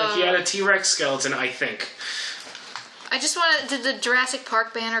 Oh. He had a T-Rex skeleton, I think. I just want did the Jurassic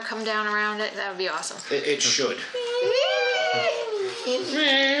Park banner come down around it? That would be awesome. It should.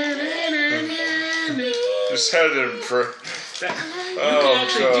 Just had to You can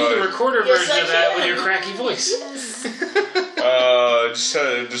actually do the recorder version of that with your cracky voice.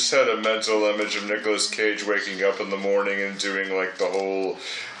 Just had a mental image of Nicolas Cage waking up in the morning and doing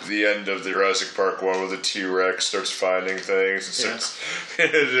the end of the Jurassic Park one where the T-Rex starts finding things and starts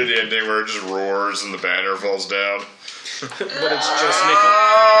the ending where it just roars and the banner falls down. But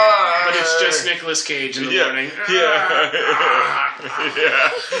it's just Nicolas Cage in the morning. Yeah.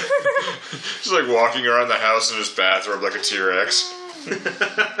 Yeah. Just walking around the house in his bathrobe like a T-Rex.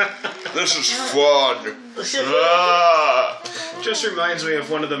 This is fun. Just reminds me of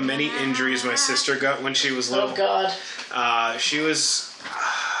one of the many injuries my sister got when she was little. Oh God. She was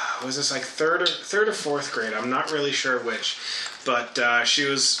this third or fourth grade? I'm not really sure which. But she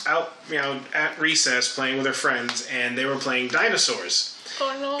was out, at recess playing with her friends, and they were playing dinosaurs.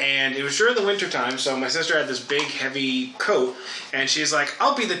 Oh no. And it was during the winter time, so my sister had this big, heavy coat, and she's like,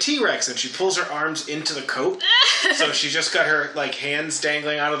 I'll be the T-Rex, and she pulls her arms into the coat. So she just got her, hands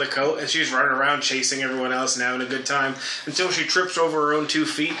dangling out of the coat, and she's running around chasing everyone else and having a good time, until she trips over her own 2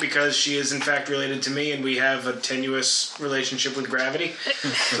 feet, because she is, in fact, related to me, and we have a tenuous relationship with gravity.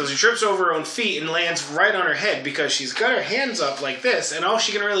 So she trips over her own feet and lands right on her head, because she's got her hands up like this, and all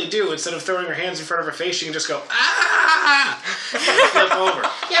she can really do, instead of throwing her hands in front of her face, she can just go, ah! Flip over.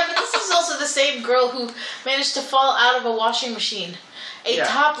 Yeah, but this is also the same girl who managed to fall out of a washing machine. A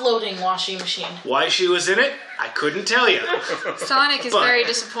top-loading washing machine. Why she was in it, I couldn't tell you. Sonic is very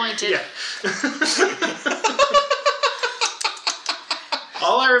disappointed. Yeah.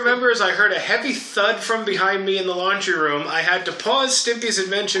 All I remember is I heard a heavy thud from behind me in the laundry room. I had to pause Stimpy's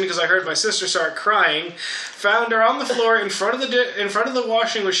invention because I heard my sister start crying. Found her on the floor in front of the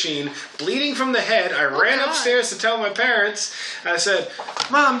washing machine, bleeding from the head. I ran upstairs to tell my parents. I said,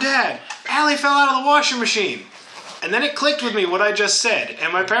 Mom, Dad, Allie fell out of the washing machine. And then it clicked with me what I just said,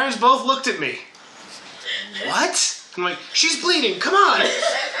 and my parents both looked at me. What? I'm like, she's bleeding, come on!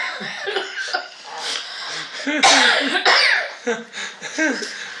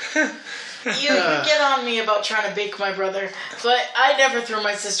 You get on me about trying to bake my brother, but I never threw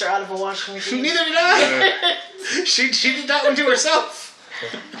my sister out of a washing machine. Neither did I! She did that one to herself.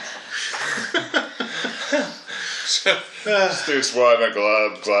 That's why I'm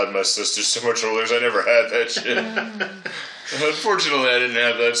glad my sister's so much older, because I never had that shit. Unfortunately, I didn't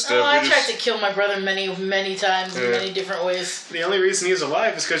have that stuff. I tried to kill my brother many times in many different ways. The only reason he's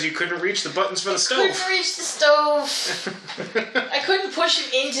alive is because you couldn't reach the buttons for the stove. I couldn't reach the stove. I couldn't push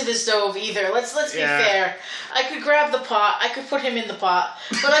him into the stove either. Let's be fair. I could grab the pot. I could put him in the pot,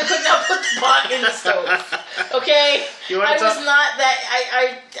 but I could not put the pot in the stove. Okay? I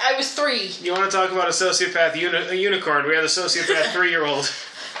was 3. You want to talk about a sociopath unicorn? We had a sociopath 3-year-old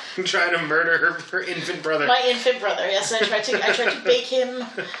trying to murder her infant brother. My infant brother, yes. I tried to bake him.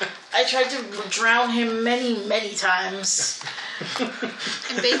 I tried to drown him many times.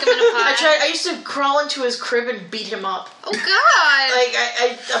 And bake them in a pie. I used to crawl into his crib and beat him up. Oh God! Like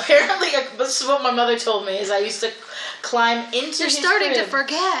I apparently this is what my mother told me is I used to climb into You're his starting crib. to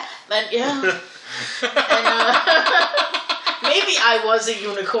forget. And, yeah. And, maybe I was a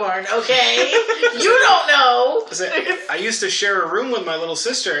unicorn, okay? You don't know. I used to share a room with my little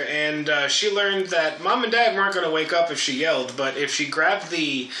sister, and she learned that Mom and Dad weren't going to wake up if she yelled, but if she grabbed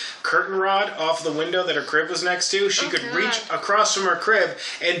the curtain rod off the window that her crib was next to, she could reach across from her crib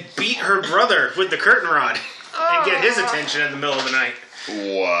and beat her brother with the curtain rod and get his attention in the middle of the night.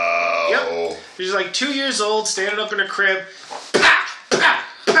 Wow. Yep. She's like 2 years old, standing up in her crib. Pah! Pah!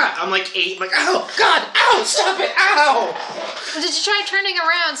 Pah! I'm like 8, like, oh, God, ow, stop it, ow! Did you try turning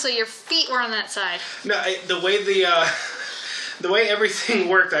around so your feet were on that side? No, the way everything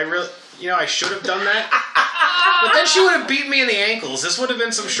worked, I should have done that. But then she would have beat me in the ankles. This would have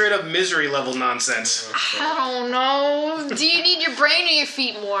been some straight up misery level nonsense. I don't know. Do you need your brain or your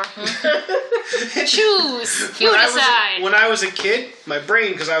feet more? Choose. You decide. When I was a kid, my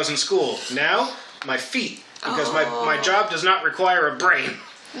brain because I was in school. Now, my feet because my job does not require a brain.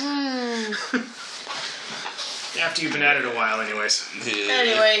 After you've been at it a while, anyways.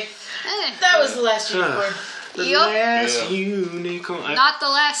 Anyway, that was the last unicorn. Last unicorn. Not the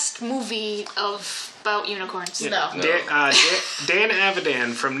last movie about unicorns. No. Dan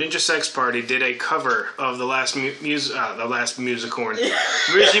Avidan from Ninja Sex Party did a cover of the last musicorn.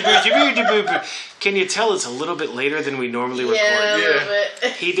 Can you tell it's a little bit later than we normally record? Yeah, a little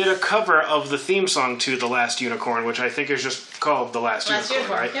bit. He did a cover of the theme song to The Last Unicorn, which I think is just called The Last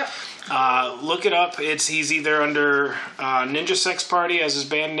Unicorn, right? Yep. Look it up. He's either under Ninja Sex Party as his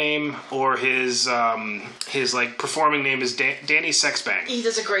band name, or his like performing name is Danny Sexbang. He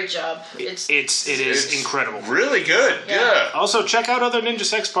does a great job. It is incredible. Really good. Yeah. Also, check out other Ninja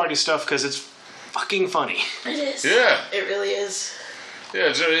Sex Party stuff because it's fucking funny. It is. Yeah. It really is.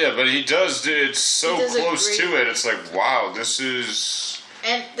 Yeah, but he does. It's so close to it. It's like, wow, this is.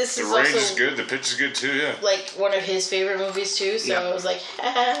 And this The is range also is good. The pitch is good too. Yeah. like one of his favorite movies too. So I was like,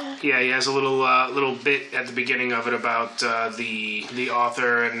 Yeah, he has a little bit at the beginning of it about the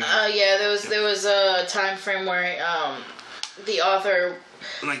author and there was a time frame where the author,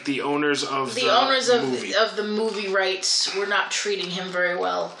 like the owners of the movie. of the movie rights were not treating him very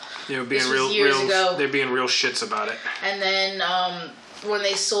well. They were being years ago. They're being real shits about it. And then when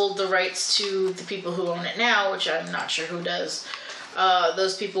they sold the rights to the people who own it now, which I'm not sure who does.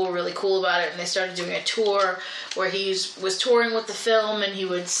 Those people were really cool about it, and they started doing a tour where he was touring with the film, and he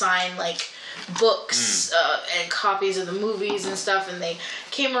would sign like books and copies of the movies and stuff. And they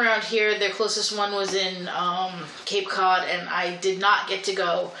came around here. Their closest one was in Cape Cod, and I did not get to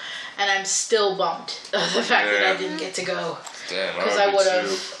go. And I'm still bummed the fact that I didn't get to go. Because I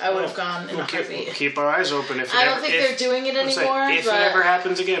would have gone in a heartbeat. We'll keep our eyes open. I don't think they're doing it anymore. If it ever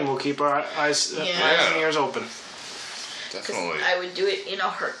happens again, we'll keep our eyes and ears open. Definitely. I would do it in a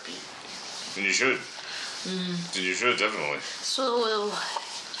heartbeat. And you should. And you should, definitely. So,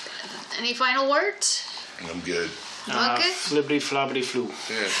 any final words? I'm good. Okay. Flibbity flobbity flu.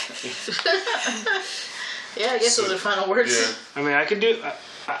 Yeah. Yeah, I guess those are final words. Yeah. I mean, I could do.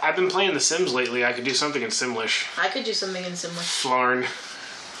 I've been playing The Sims lately. I could do something in Simlish. I could do something in similar. Flarn.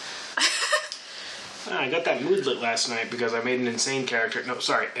 I got that mood lit last night because I made an insane character. No,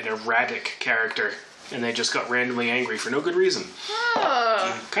 sorry, an erratic character. And they just got randomly angry for no good reason.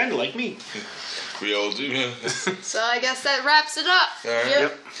 Oh. Kind of like me. We all do, yeah. So I guess that wraps it up. All right.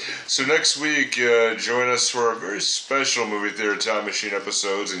 Yep. So next week, join us for a very special Movie Theater Time Machine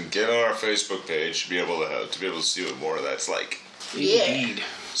episodes, and get on our Facebook page to be able to see what more of that's like. Yeah. Indeed.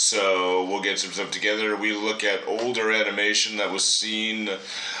 So we'll get some stuff together. We look at older animation that was seen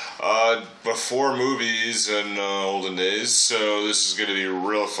before movies in olden days. So this is going to be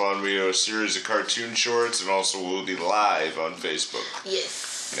real fun. We have a series of cartoon shorts, and also we'll be live on Facebook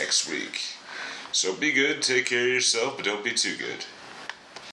Yes. next week. So be good, take care of yourself, but don't be too good.